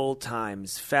like old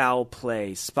times, foul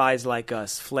play, spies like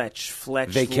us, Fletch,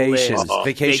 Vacation. Liz,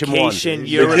 Vacation one. vacation,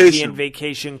 European Vacation.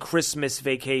 vacation, Christmas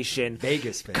vacation,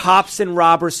 Vegas vacation. Cops and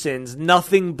Robertsons,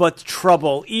 nothing but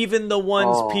trouble, even the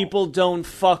ones Oh. people don't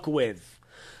fuck with.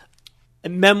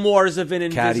 Memoirs of an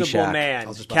Invisible Caddyshack. Man. I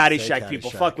was just about to say Caddyshack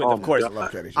people Caddyshack. fuck with, Oh, of course. my God. I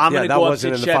love Caddyshack. I'm Yeah, going to that go up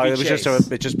wasn't to in the Chevy file. It was Chase.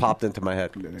 just it just popped into my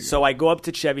head. So I go up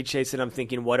to Chevy Chase and I'm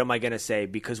thinking, what am I going to say?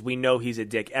 Because we know he's a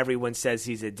dick. Everyone says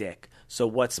he's a dick. So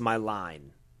what's my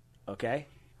line? Okay?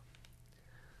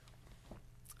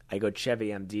 I go,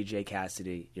 Chevy, I'm DJ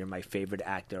Cassidy. You're my favorite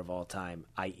actor of all time.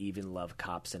 I even love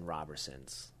Cops and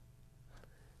Robertsons.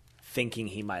 Thinking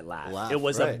he might laugh. It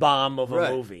was a right. bomb of a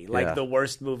Right. movie. Like Yeah. the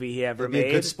worst movie he ever Be a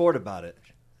made. good sport about it.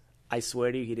 I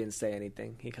swear to you, he didn't say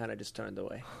anything. He kind of just turned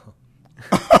away.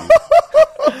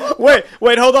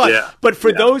 Wait, hold on. Yeah. But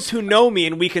for those who know me,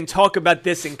 and we can talk about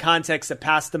this in context of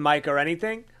pass the mic or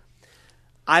anything,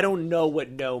 I don't know what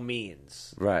no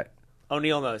means. Right.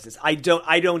 O'Neill knows this. I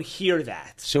don't hear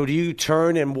that. So do you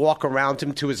turn and walk around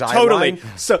him to his eye Totally. line?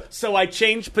 So I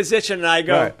change position and I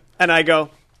Right. go,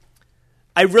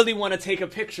 I really want to take a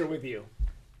picture with you.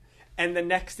 And the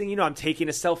next thing you know, I'm taking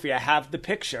a selfie. I have the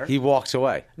picture. He walks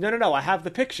away. No. I have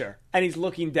the picture. And he's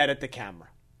looking dead at the camera.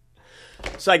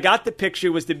 So I got the picture.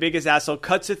 It was the biggest asshole.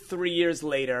 Cuts it 3 years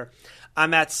later.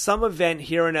 I'm at some event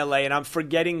here in LA, and I'm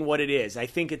forgetting what it is. I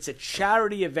think it's a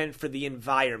charity event for the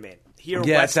environment. Here in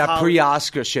Yeah, West it's that Hollywood.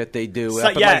 pre-Oscar shit they do. So- up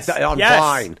at, yes, on yes,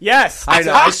 Vine. yes. I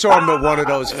know. I saw him at one of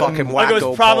those fucking wacko Like it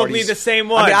was probably parties. the same I mean,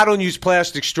 one. I don't use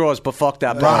plastic straws, but fuck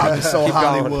that Rob party. is so Keep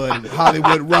going.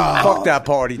 Hollywood Rob. Fuck that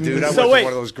party, dude. I So went wait. to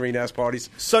one of those green-ass parties.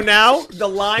 So now the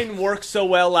line worked so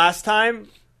well last time,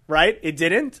 right? It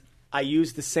didn't. I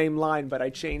used the same line, but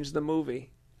I changed the movie.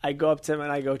 I go up to him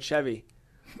and I go, Chevy.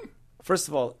 First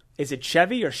of all, is it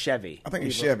Chevy or Chevy? I think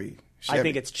it's Chevy. I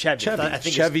think it's Chevy. I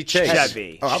think Chevy it's Chase.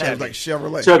 Chevy. Oh, I thought it Chevy. was like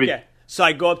Chevrolet. Chevy. Okay. So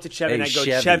I go up to Chevy and I Hey, go,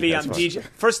 Chevy, Chevy, that's I'm what- DJ.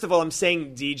 First of all, I'm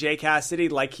saying DJ Cassidy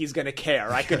like he's going to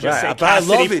care. I could just Right, say but I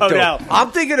Cassidy love it, though. Podell.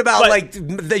 I'm thinking about, But- like,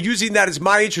 they're using that as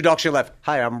my introduction left.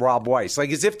 Hi, I'm Rob Weiss. Like,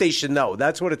 as if they should know.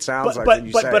 That's what it sounds like when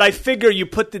you say But it. I figure you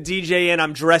put the DJ in,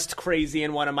 I'm dressed crazy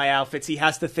in one of my outfits. He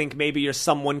has to think maybe you're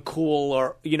someone cool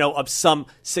or, of some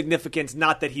significance.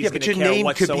 Not that he's Yeah, going but to your care name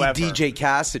whatsoever. could be DJ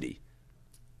Cassidy.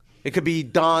 It could be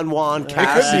Don Juan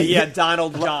Cassidy. Yeah,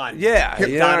 Donald John. Yeah,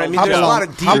 you know what I mean? Hop There's a along- lot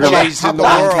of hop DJs along- in the hop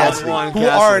along, world Cassidy. who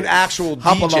aren't actual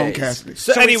Hop DJs. along, Cassidy.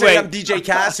 So Somebody anyway- say I'm DJ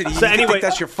Cassidy. So you anyway- think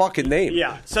that's your fucking name.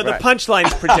 Yeah. So the Right. punchline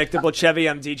is predictable. Chevy,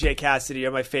 I'm DJ Cassidy. You're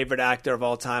my favorite actor of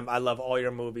all time. I love all your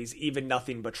movies, even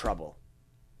Nothing But Trouble.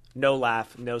 No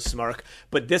laugh, no smirk.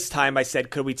 But this time I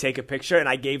said, could we take a picture? And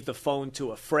I gave the phone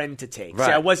to a friend to take. Right.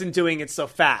 See, I wasn't doing it so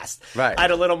fast. Right. I had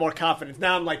a little more confidence.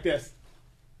 Now I'm like this.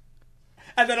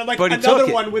 And then I'm like, But he another took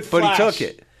it. one with But he flash. took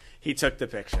it. He took the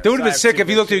picture. It would have So I been have sick two if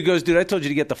he looked at you and pictures. goes, dude, I told you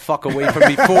to get the fuck away from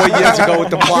me 4 years ago at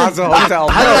the Plaza Hotel.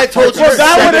 How did I told you Well,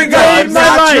 that seven would've times? made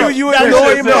my life. You, you That's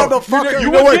annoying it. motherfucker.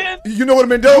 You know what? You know what have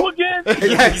been dope? Again?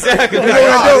 Yeah, exactly. You know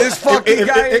what have been dope? This fucking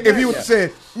guy. If he would have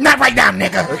said, "Not right now,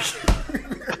 nigga."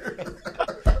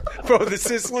 Bro, the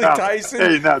Cicely Now, Tyson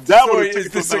hey, now that story would've is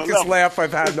took the it to another sickest level. laugh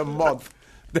I've had in a month.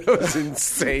 That was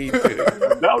insane, dude.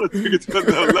 That would take it to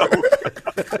another level.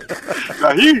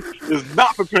 Now, he is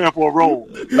not preparing for a role.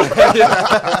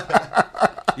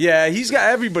 Yeah, he's got.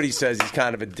 Everybody says he's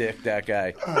kind of a dick. That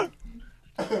guy.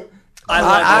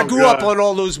 I grew up on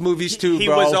all those movies too, he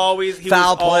bro. was always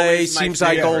Foul Play. always my Seems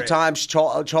Like favorite. Old Times.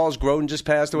 Charles Grodin just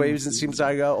passed away. He was in Seems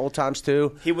Like Old Times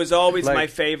too. He was always Like- my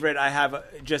favorite. I have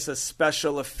just a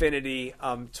special affinity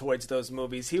towards those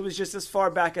movies. He was just as far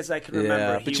back as I can remember.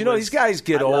 Yeah, He but you know, was- these guys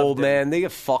get I loved old, him. man. They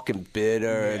get fucking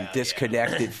bitter and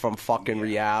disconnected from fucking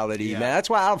reality, man. That's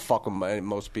why I don't fuck with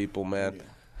most people, man.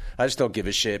 I just don't give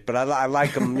a shit. But I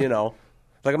like them, you know.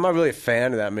 Like, I'm not really a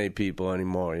fan of that many people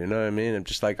anymore, you know what I mean? I'm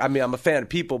just like, I'm a fan of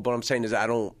people, but what I'm saying is I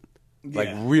don't,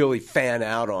 really fan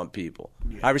out on people.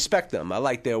 I respect them. I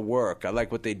like their work. I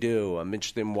like what they do. I'm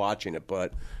interested in watching it,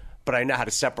 but I know how to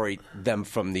separate them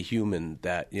from the human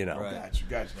that, you know,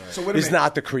 Gotcha. So wait a is minute.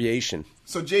 not the creation.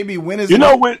 So JB, when is You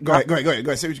know when? Go ahead.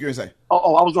 Say what you're gonna say.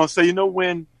 Oh, I was gonna say,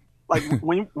 when, like,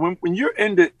 when you're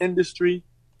in the industry,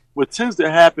 what tends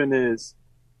to happen is,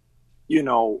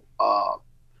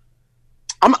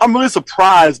 I'm really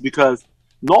surprised because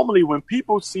normally when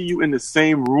people see you in the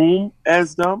same room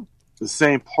as them, the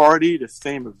same party, the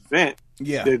same event,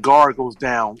 their guard goes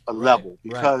down a level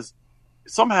because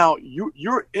somehow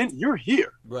you're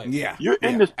here. Right. Yeah. You're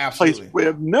in this absolutely. place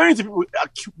where millions of people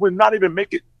would not even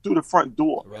make it through the front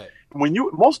door. Right.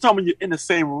 Most of the time when you're in the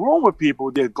same room with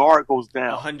people, their guard goes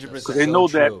down 100%. because they know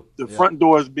that the front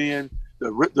door is being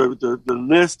the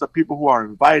list of people who are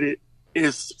invited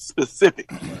is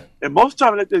specific, and most of the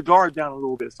time they let their guard down a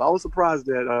little bit. So I was surprised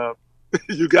that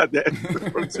you got that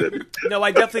from Chevy. No,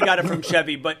 I definitely got it from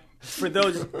Chevy. But for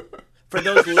those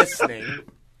listening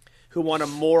who want a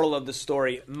moral of the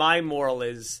story, my moral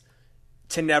is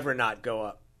to never not go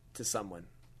up to someone.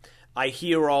 I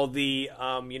hear all the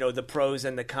the pros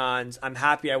and the cons. I'm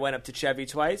happy I went up to Chevy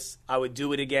twice. I would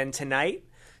do it again tonight.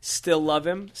 Still love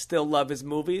him. Still love his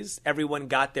movies. Everyone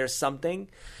got their something.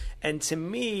 And to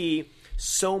me,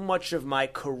 so much of my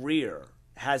career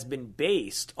has been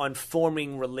based on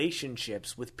forming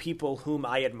relationships with people whom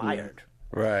I admired.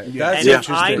 Right. And if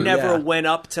I never went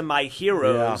up to my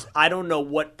heroes, I don't know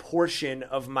what portion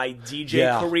of my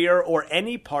DJ career or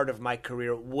any part of my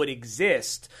career would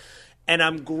exist. And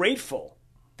I'm grateful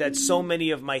that so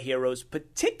many of my heroes,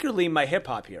 particularly my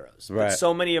hip-hop heroes, but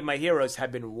so many of my heroes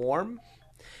have been warm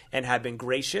and have been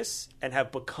gracious and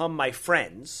have become my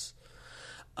friends.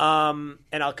 And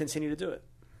I'll continue to do it.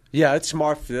 Yeah, it's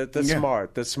smart. That's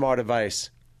smart. That's smart advice.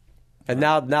 And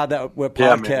now that we're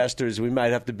podcasters, we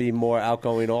might have to be more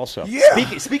outgoing also.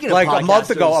 Yeah. Speaking of like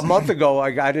podcasters, a month ago,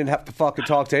 I didn't have to fucking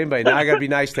talk to anybody. Now I got to be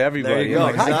nice to everybody. There you go, I'm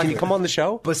like, hi, can exactly. you come on the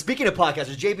show? But speaking of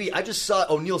podcasters, JB, I just saw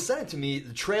O'Neill sent it to me,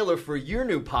 the trailer for your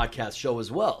new podcast show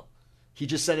as well. He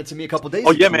just sent it to me a couple days ago.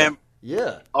 Oh yeah, man.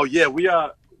 Yeah. Oh yeah, we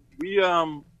are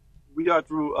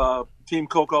through Team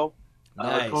Coco,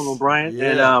 Nice. Colonel Bryant,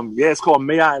 Yeah. and it's called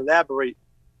May I Elaborate.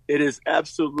 It is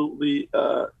absolutely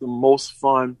the most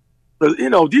fun. But,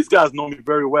 these guys know me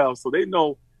very well, so they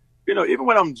know. Even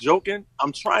when I'm joking,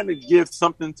 I'm trying to give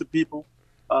something to people,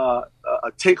 a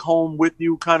take home with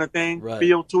you kind of thing,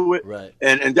 feel to it,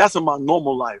 and that's in my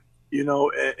normal life,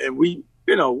 And we,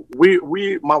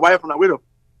 my wife and I, we're a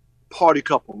party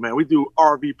couple, man. We do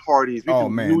RV parties, we do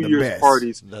New Year's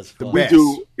parties. That's fun. We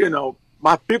do,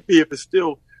 my 50th is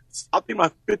still. I think my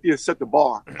 50th set the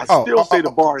bar. I still say the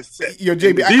bar is set. Yo,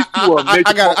 JB, These two are major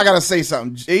I gotta say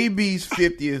something. JB's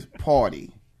 50th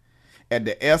party at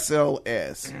the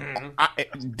SLS,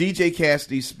 DJ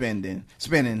Cassidy spinning.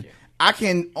 I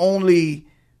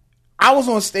was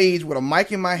on stage with a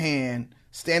mic in my hand,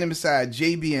 standing beside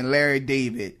JB and Larry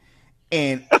David,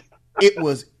 and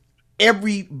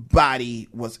everybody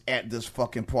was at this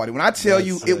fucking party. When I tell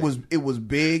you, it was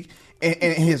big.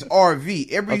 And his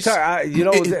RV. I'm sorry,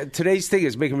 today's thing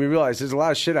is making me realize there's a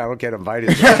lot of shit I don't get invited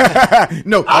to.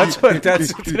 No, that's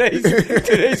today's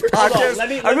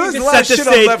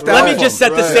podcast. Let me just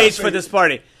set the stage for this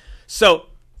party. So,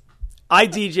 I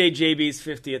DJ JB's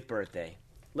 50th birthday.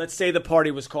 Let's say the party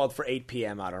was called for 8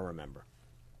 p.m. I don't remember.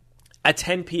 At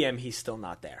 10 p.m., he's still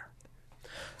not there.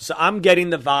 So I'm getting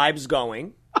the vibes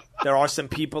going. There are some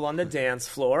people on the dance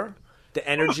floor. The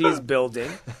energy is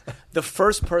building. The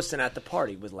first person at the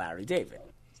party was Larry David.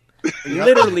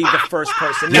 Literally the first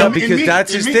person. Now, because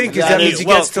that's his thing, because that means he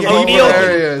gets to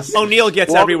O'Neill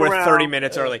gets everywhere 30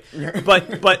 minutes early.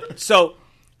 But so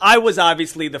I was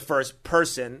obviously the first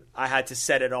person. I had to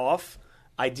set it off.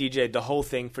 I DJ'd the whole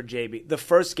thing for JB. The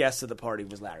first guest of the party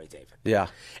was Larry David. Yeah.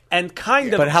 And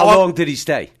kind of. But how long did he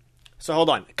stay? So hold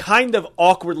on. Kind of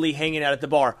awkwardly hanging out at the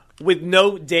bar with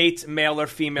no date, male or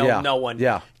female, no one.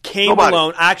 Yeah. Came Nobody.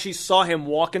 alone. I actually saw him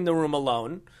walk in the room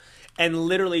alone and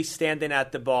literally standing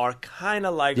at the bar, kind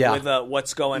of like with a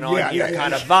what's going on here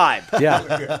kind of vibe.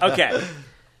 Yeah. Okay.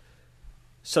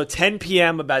 So 10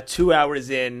 p.m., about 2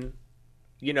 hours in,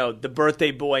 the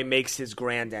birthday boy makes his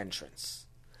grand entrance.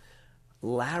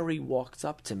 Larry walks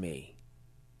up to me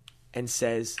and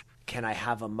says, "Can I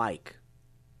have a mic?"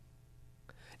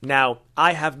 Now,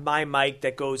 I have my mic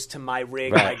that goes to my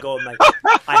rig. Right.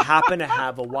 I happen to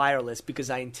have a wireless because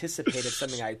I anticipated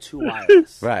something. I had 2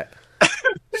 wireless. Right.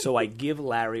 So I give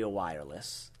Larry a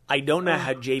wireless. I don't know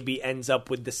how JB ends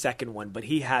up with the second one, but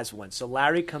he has one. So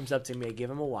Larry comes up to me. I give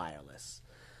him a wireless.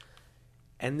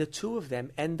 And the two of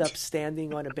them end up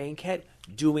standing on a banquet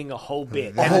doing a whole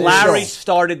bit. And Larry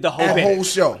started the whole bit. whole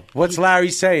show. What's Larry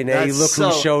saying? Hey, look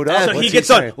who showed up. So What's he gets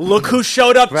saying? on, look who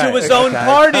showed up to his own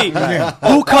party.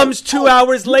 Who comes 2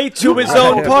 hours late to his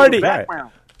own party?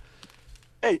 Background.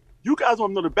 Hey, you guys want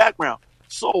to know the background.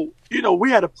 So, we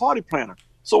had a party planner.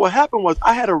 So what happened was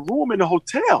I had a room in the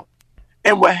hotel.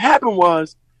 And what happened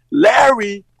was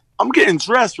Larry, I'm getting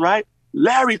dressed, right?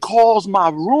 Larry calls my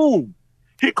room.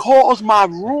 He calls my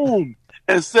room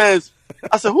and says,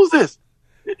 I said, "Who's this?"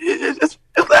 It's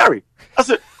Larry. I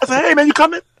said, "Hey, man, you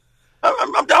coming?"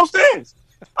 I'm downstairs.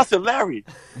 I said, Larry,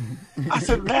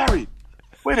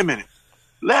 wait a minute.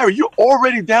 Larry, you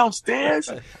already downstairs?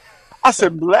 I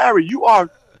said, Larry, you are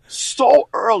so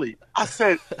early. I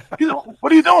said,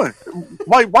 "What are you doing?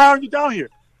 Why aren't you down here?"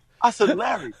 I said,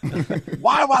 Larry,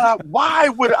 why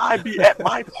would I be at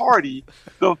my party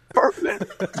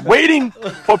waiting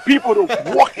for people to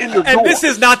walk in the door? And this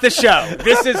is not the show.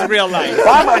 This is real life.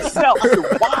 By myself. I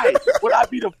said, why would I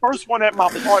be the first one at my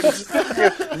party just sitting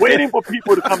there waiting for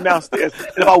people to come downstairs?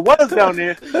 And if I was down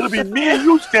there, it'll be me and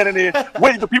you standing there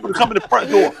waiting for people to come in the front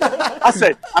door. I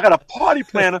said, I got a party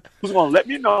planner who's going to let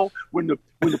me know when the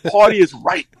party is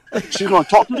right. She's going to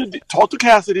talk to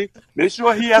Cassidy, make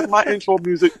sure he has my intro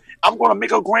music. I'm going to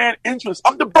make a grand entrance.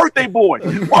 I'm the birthday boy.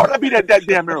 Why would I be that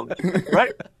damn early?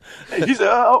 Right? And he said,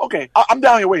 okay, I'm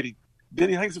down here waiting. Then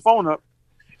he hangs the phone up.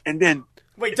 And then...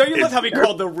 Wait, don't you love how he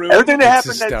called the room? Everything that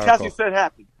happened that Cassie said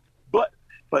happened. But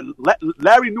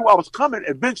Larry knew I was coming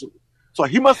eventually. So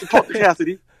he must have talked to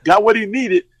Cassidy, got what he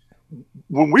needed.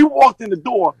 When we walked in the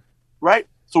door, right?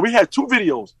 So we had 2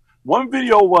 videos. One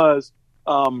video was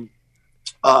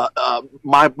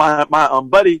my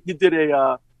buddy, he did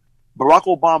a Barack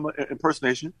Obama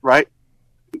impersonation, right?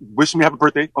 Wishing me happy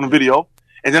birthday on the video.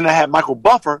 And then I had Michael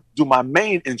Buffer do my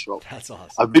main intro. That's awesome.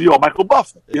 A video of Michael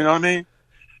Buffer. Yeah. You know what I mean?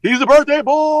 He's the birthday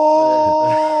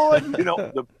boy.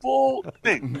 The full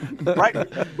thing, right?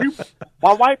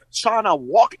 My wife trying to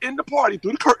walk in the party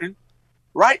through the curtain,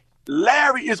 right?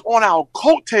 Larry is on our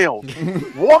coattails,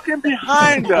 walking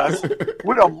behind us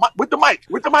with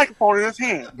the microphone in his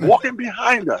hand, walking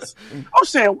behind us. I'm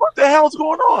saying, what the hell is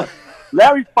going on?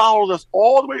 Larry followed us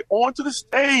all the way onto the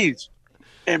stage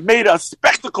and made a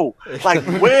spectacle. Like,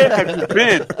 where have you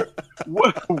been?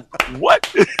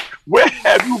 What? Where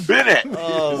have you been at?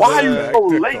 Why are you so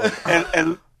late?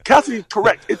 And Cassie's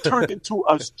correct. It turned into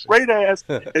a straight ass,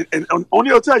 and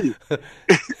O'Neal will tell you,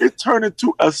 it turned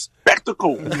into a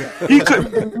spectacle. He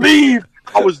couldn't believe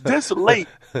I was this late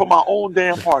for my own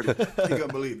damn party. He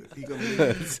couldn't believe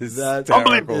it. That's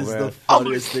unbelievable, is man. the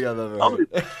funniest thing I've ever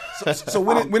heard. So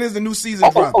when is the new season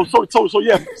dropping?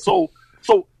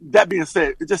 So that being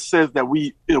said, it just says that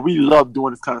we love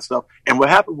doing this kind of stuff. And what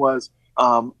happened was,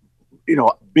 being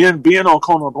on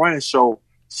Conan O'Brien's show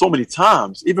so many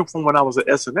times, even from when I was at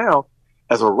SNL,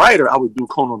 as a writer, I would do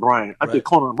Conan O'Brien. I did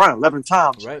Conan O'Brien 11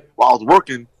 times while I was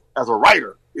working as a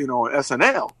writer, on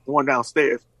SNL, going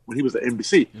downstairs when he was at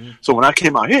NBC. So when I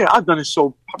came out here, I've done his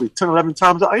show probably 10, 11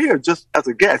 times out here just as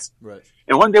a guest. Right.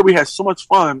 And one day we had so much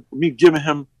fun, me giving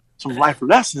him some life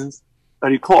lessons,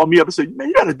 that he called me up and said, "Man,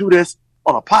 you got to do this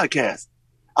on a podcast."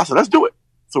 I said, "Let's do it."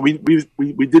 So we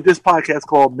did this podcast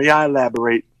called May I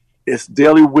Elaborate. It's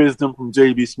daily wisdom from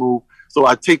JB Smoove. So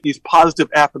I take these positive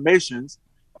affirmations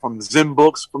from Zen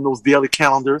books, from those daily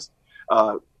calendars.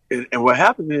 And what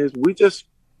happened is we just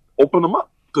open them up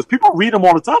because people read them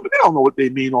all the time, but they don't know what they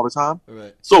mean all the time.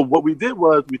 Right. So what we did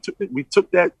was we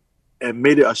took that and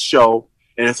made it a show,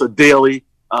 and it's a daily.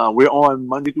 We're on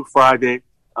Monday through Friday.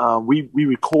 We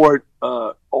record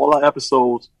all our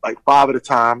episodes like 5 at a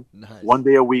time, one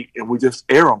day a week, and we just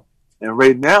air them. And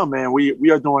right now, man, we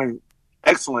are doing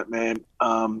excellent, man.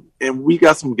 And we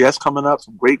got some guests coming up,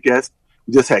 some great guests.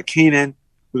 We just had Keenan.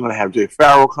 We're going to have Jay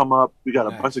Farrell come up. We got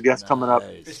a bunch of guests coming up.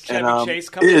 Is Chevy Chase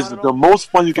coming it is on the most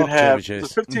fun you can have. Chevy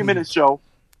It's Chase. a 15-minute show.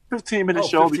 15-minute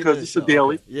show because it's a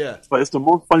daily. Okay. Yeah. But it's the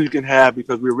most fun you can have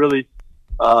because we're really,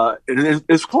 and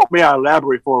it's called May I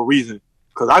Elaborate for a reason.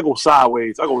 Because I go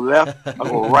sideways, I go left, I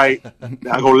go right, then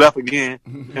I go left again.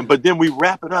 But then we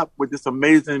wrap it up with this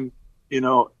amazing,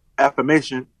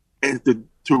 affirmation and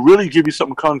to really give you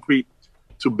something concrete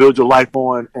to build your life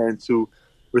on and to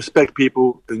respect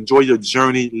people, enjoy your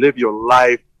journey, live your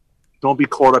life. Don't be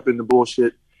caught up in the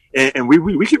bullshit. And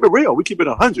we keep it real. We keep it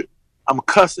 100. I'm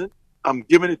cussing. I'm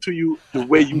giving it to you the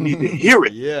way you need to hear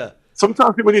it. Yeah.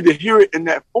 Sometimes people need to hear it in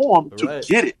that form to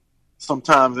get it.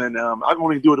 Sometimes, and I can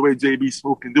only do it the way JB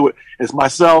Smoove can do it. It's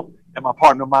myself and my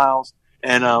partner Miles,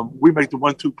 and we make the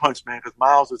 1-2 punch, man. Because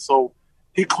Miles is so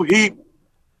he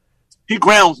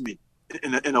grounds me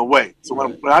in a way. So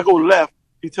when I go left,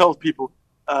 he tells people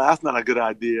that's not a good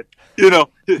idea. He'll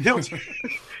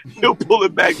pull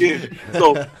it back in.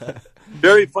 So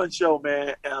very fun show,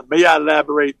 man. May I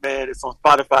Elaborate, man? It's on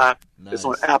Spotify. Nice. It's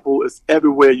on Apple. It's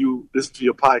everywhere you listen to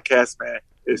your podcast, man.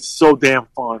 It's so damn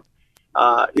fun.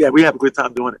 We have a good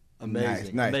time doing it.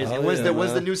 Amazing, nice. amazing. Oh,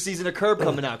 when's the new season of Curb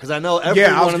coming out? Because I know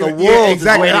everyone in the world is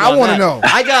exactly. waiting I on want to that. know.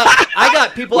 I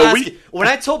got people asking. When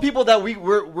I told people that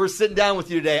we're sitting down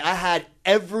with you today, I had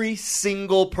every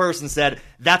single person said,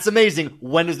 "That's amazing.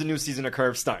 When does the new season of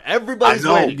Curb start?" Everybody's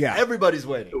waiting. Yeah. Everybody's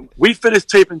waiting. We finished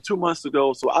taping 2 months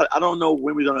ago, so I don't know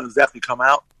when we're going to exactly come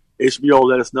out. HBO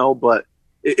let us know, but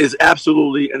it is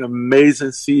absolutely an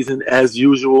amazing season as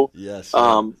usual. Yes.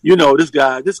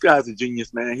 This guy's a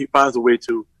genius, man. He finds a way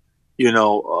to,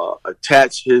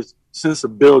 attach his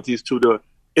sensibilities to the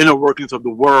inner workings of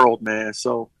the world, man.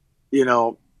 So,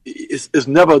 it's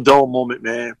never a dull moment,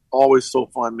 man. Always so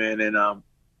fun, man. And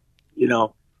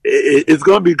it's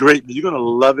going to be great. You're going to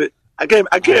love it. I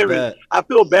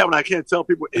feel bad when I can't tell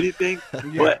people anything,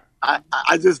 but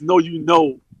I just know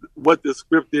what the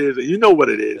script is, and you know what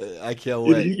it is. I can't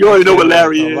wait. You already know what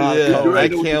Larry is. Yeah, You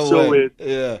already know what the show is.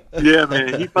 Yeah. Yeah,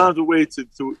 man. He finds a way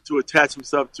to attach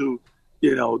himself to,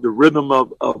 the rhythm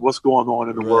of what's going on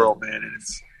in the world, man. And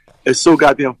it's so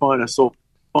goddamn fun and so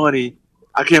funny.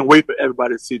 I can't wait for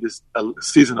everybody to see this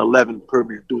season 11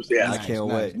 Curb Your Enthusiasm. I can't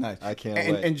wait. Nice. I can't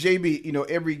wait. And JB,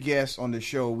 every guest on the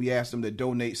show, we ask them to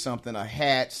donate something, a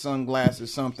hat,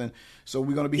 sunglasses, something. So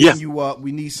we're going to be hitting you up.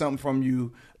 We need something from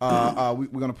you. We're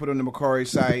going to put it on the Macari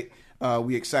site.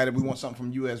 We excited. We want something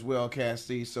from you as well,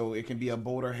 Cassidy. So it can be a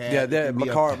Boulder hat. Yeah,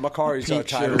 Macari's our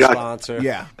title shirt. sponsor.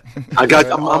 Yeah. I'm going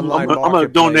to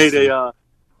donate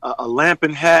a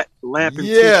lamping hat, lamping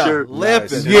T-shirt.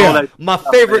 Lamping. Yeah, my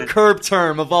favorite Curb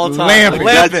term of all time.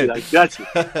 Lamping. I got you.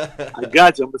 I'm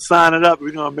going to sign it up.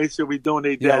 We're going to make sure we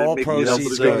donate that. Yeah, all and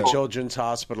proceeds go to Children's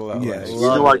Hospital. Yes.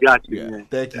 I got you, man.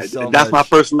 Thank you so much. That's my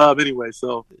first love anyway.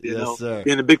 So, sir.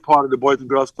 Being a big part of the Boys and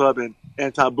Girls Club and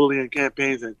anti-bullying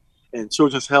campaigns and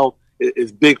children's health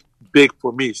is big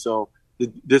for me. So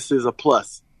this is a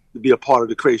plus to be a part of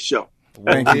the Craze Show.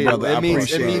 Thank you, brother. It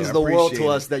means the world to Appreciate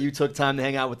us that you took time to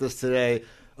hang out with us today.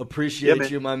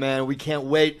 Appreciate you, my man. We can't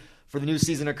wait for the new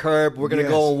season of Curb. We're going to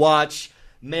go and watch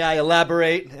May I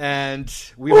Elaborate, and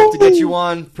we hope to get you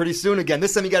on pretty soon again.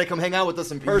 This time you got to come hang out with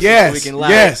us in person so we can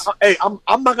laugh. Yes. Hey, I'm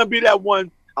not going to be that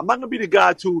one. I'm not going to be the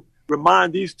guy to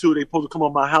remind these two they're supposed to come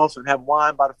on my house and have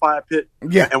wine by the fire pit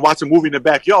and watch a movie in the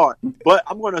backyard. But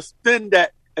I'm going to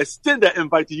extend that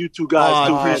invite to you two guys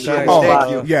too, man.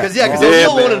 Thank you. Because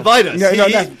still won't invite us. No,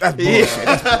 that's bullshit.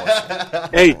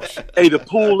 That's bullshit. Hey, the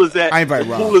pool is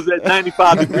at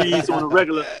 95 degrees on a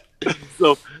regular.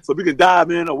 So we can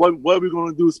dive in. Or what are we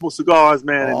going to do? Smoke cigars,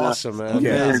 man. Awesome, man.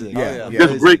 Amazing.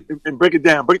 Just break it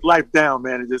down, break life down,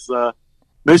 man, and just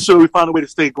make sure we find a way to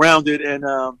stay grounded and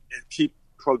keep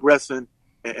progressing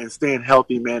and staying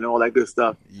healthy, man, and all that good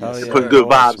stuff. And putting good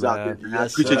vibes out there. Man. I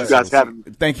appreciate you guys having me.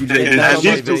 Thank you, And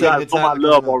these two guys know my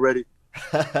love already.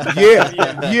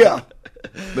 Yeah.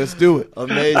 Let's do it.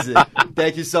 Amazing.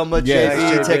 Thank you so much,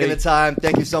 JB, taking the time.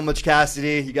 Thank you so much,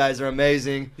 Cassidy. You guys are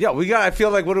amazing. Yeah, I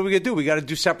feel like, what are we going to do? We got to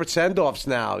do separate send-offs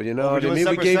now, you know what I mean?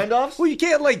 Separate send-offs? Well, you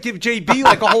can't, give JB,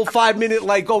 a whole 5-minute,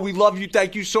 we love you,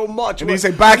 thank you so much. And then you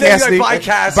say, bye, Cassidy. Bye,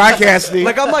 Cassidy. Bye, Cassidy.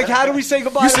 I'm how do we say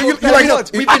goodbye? We've been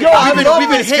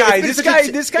this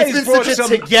guy. This guy has brought such a some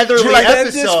togetherly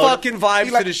tremendous episode. fucking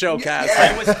vibes to the show, Cass.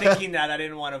 I was thinking that. I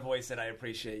didn't want to voice it. I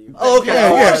appreciate you.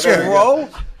 Okay, sure. Bro.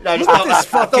 I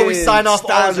thought we sign off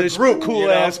all as a group. Cool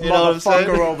ass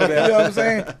motherfucker over there. You know what I'm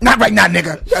saying? Not right now,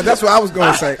 nigga. That's what I was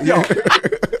going to say.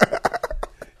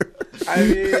 I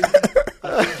mean,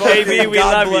 JB, we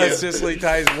God love bless you. Cicely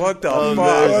Tyson. What the fuck?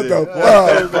 What the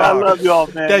fuck? I love y'all,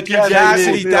 man. Thank you,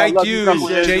 Cassidy. JB. Thank you.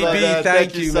 JB, JB,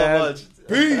 thank you, so man. much.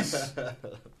 Peace.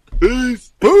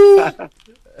 Peace. Boo.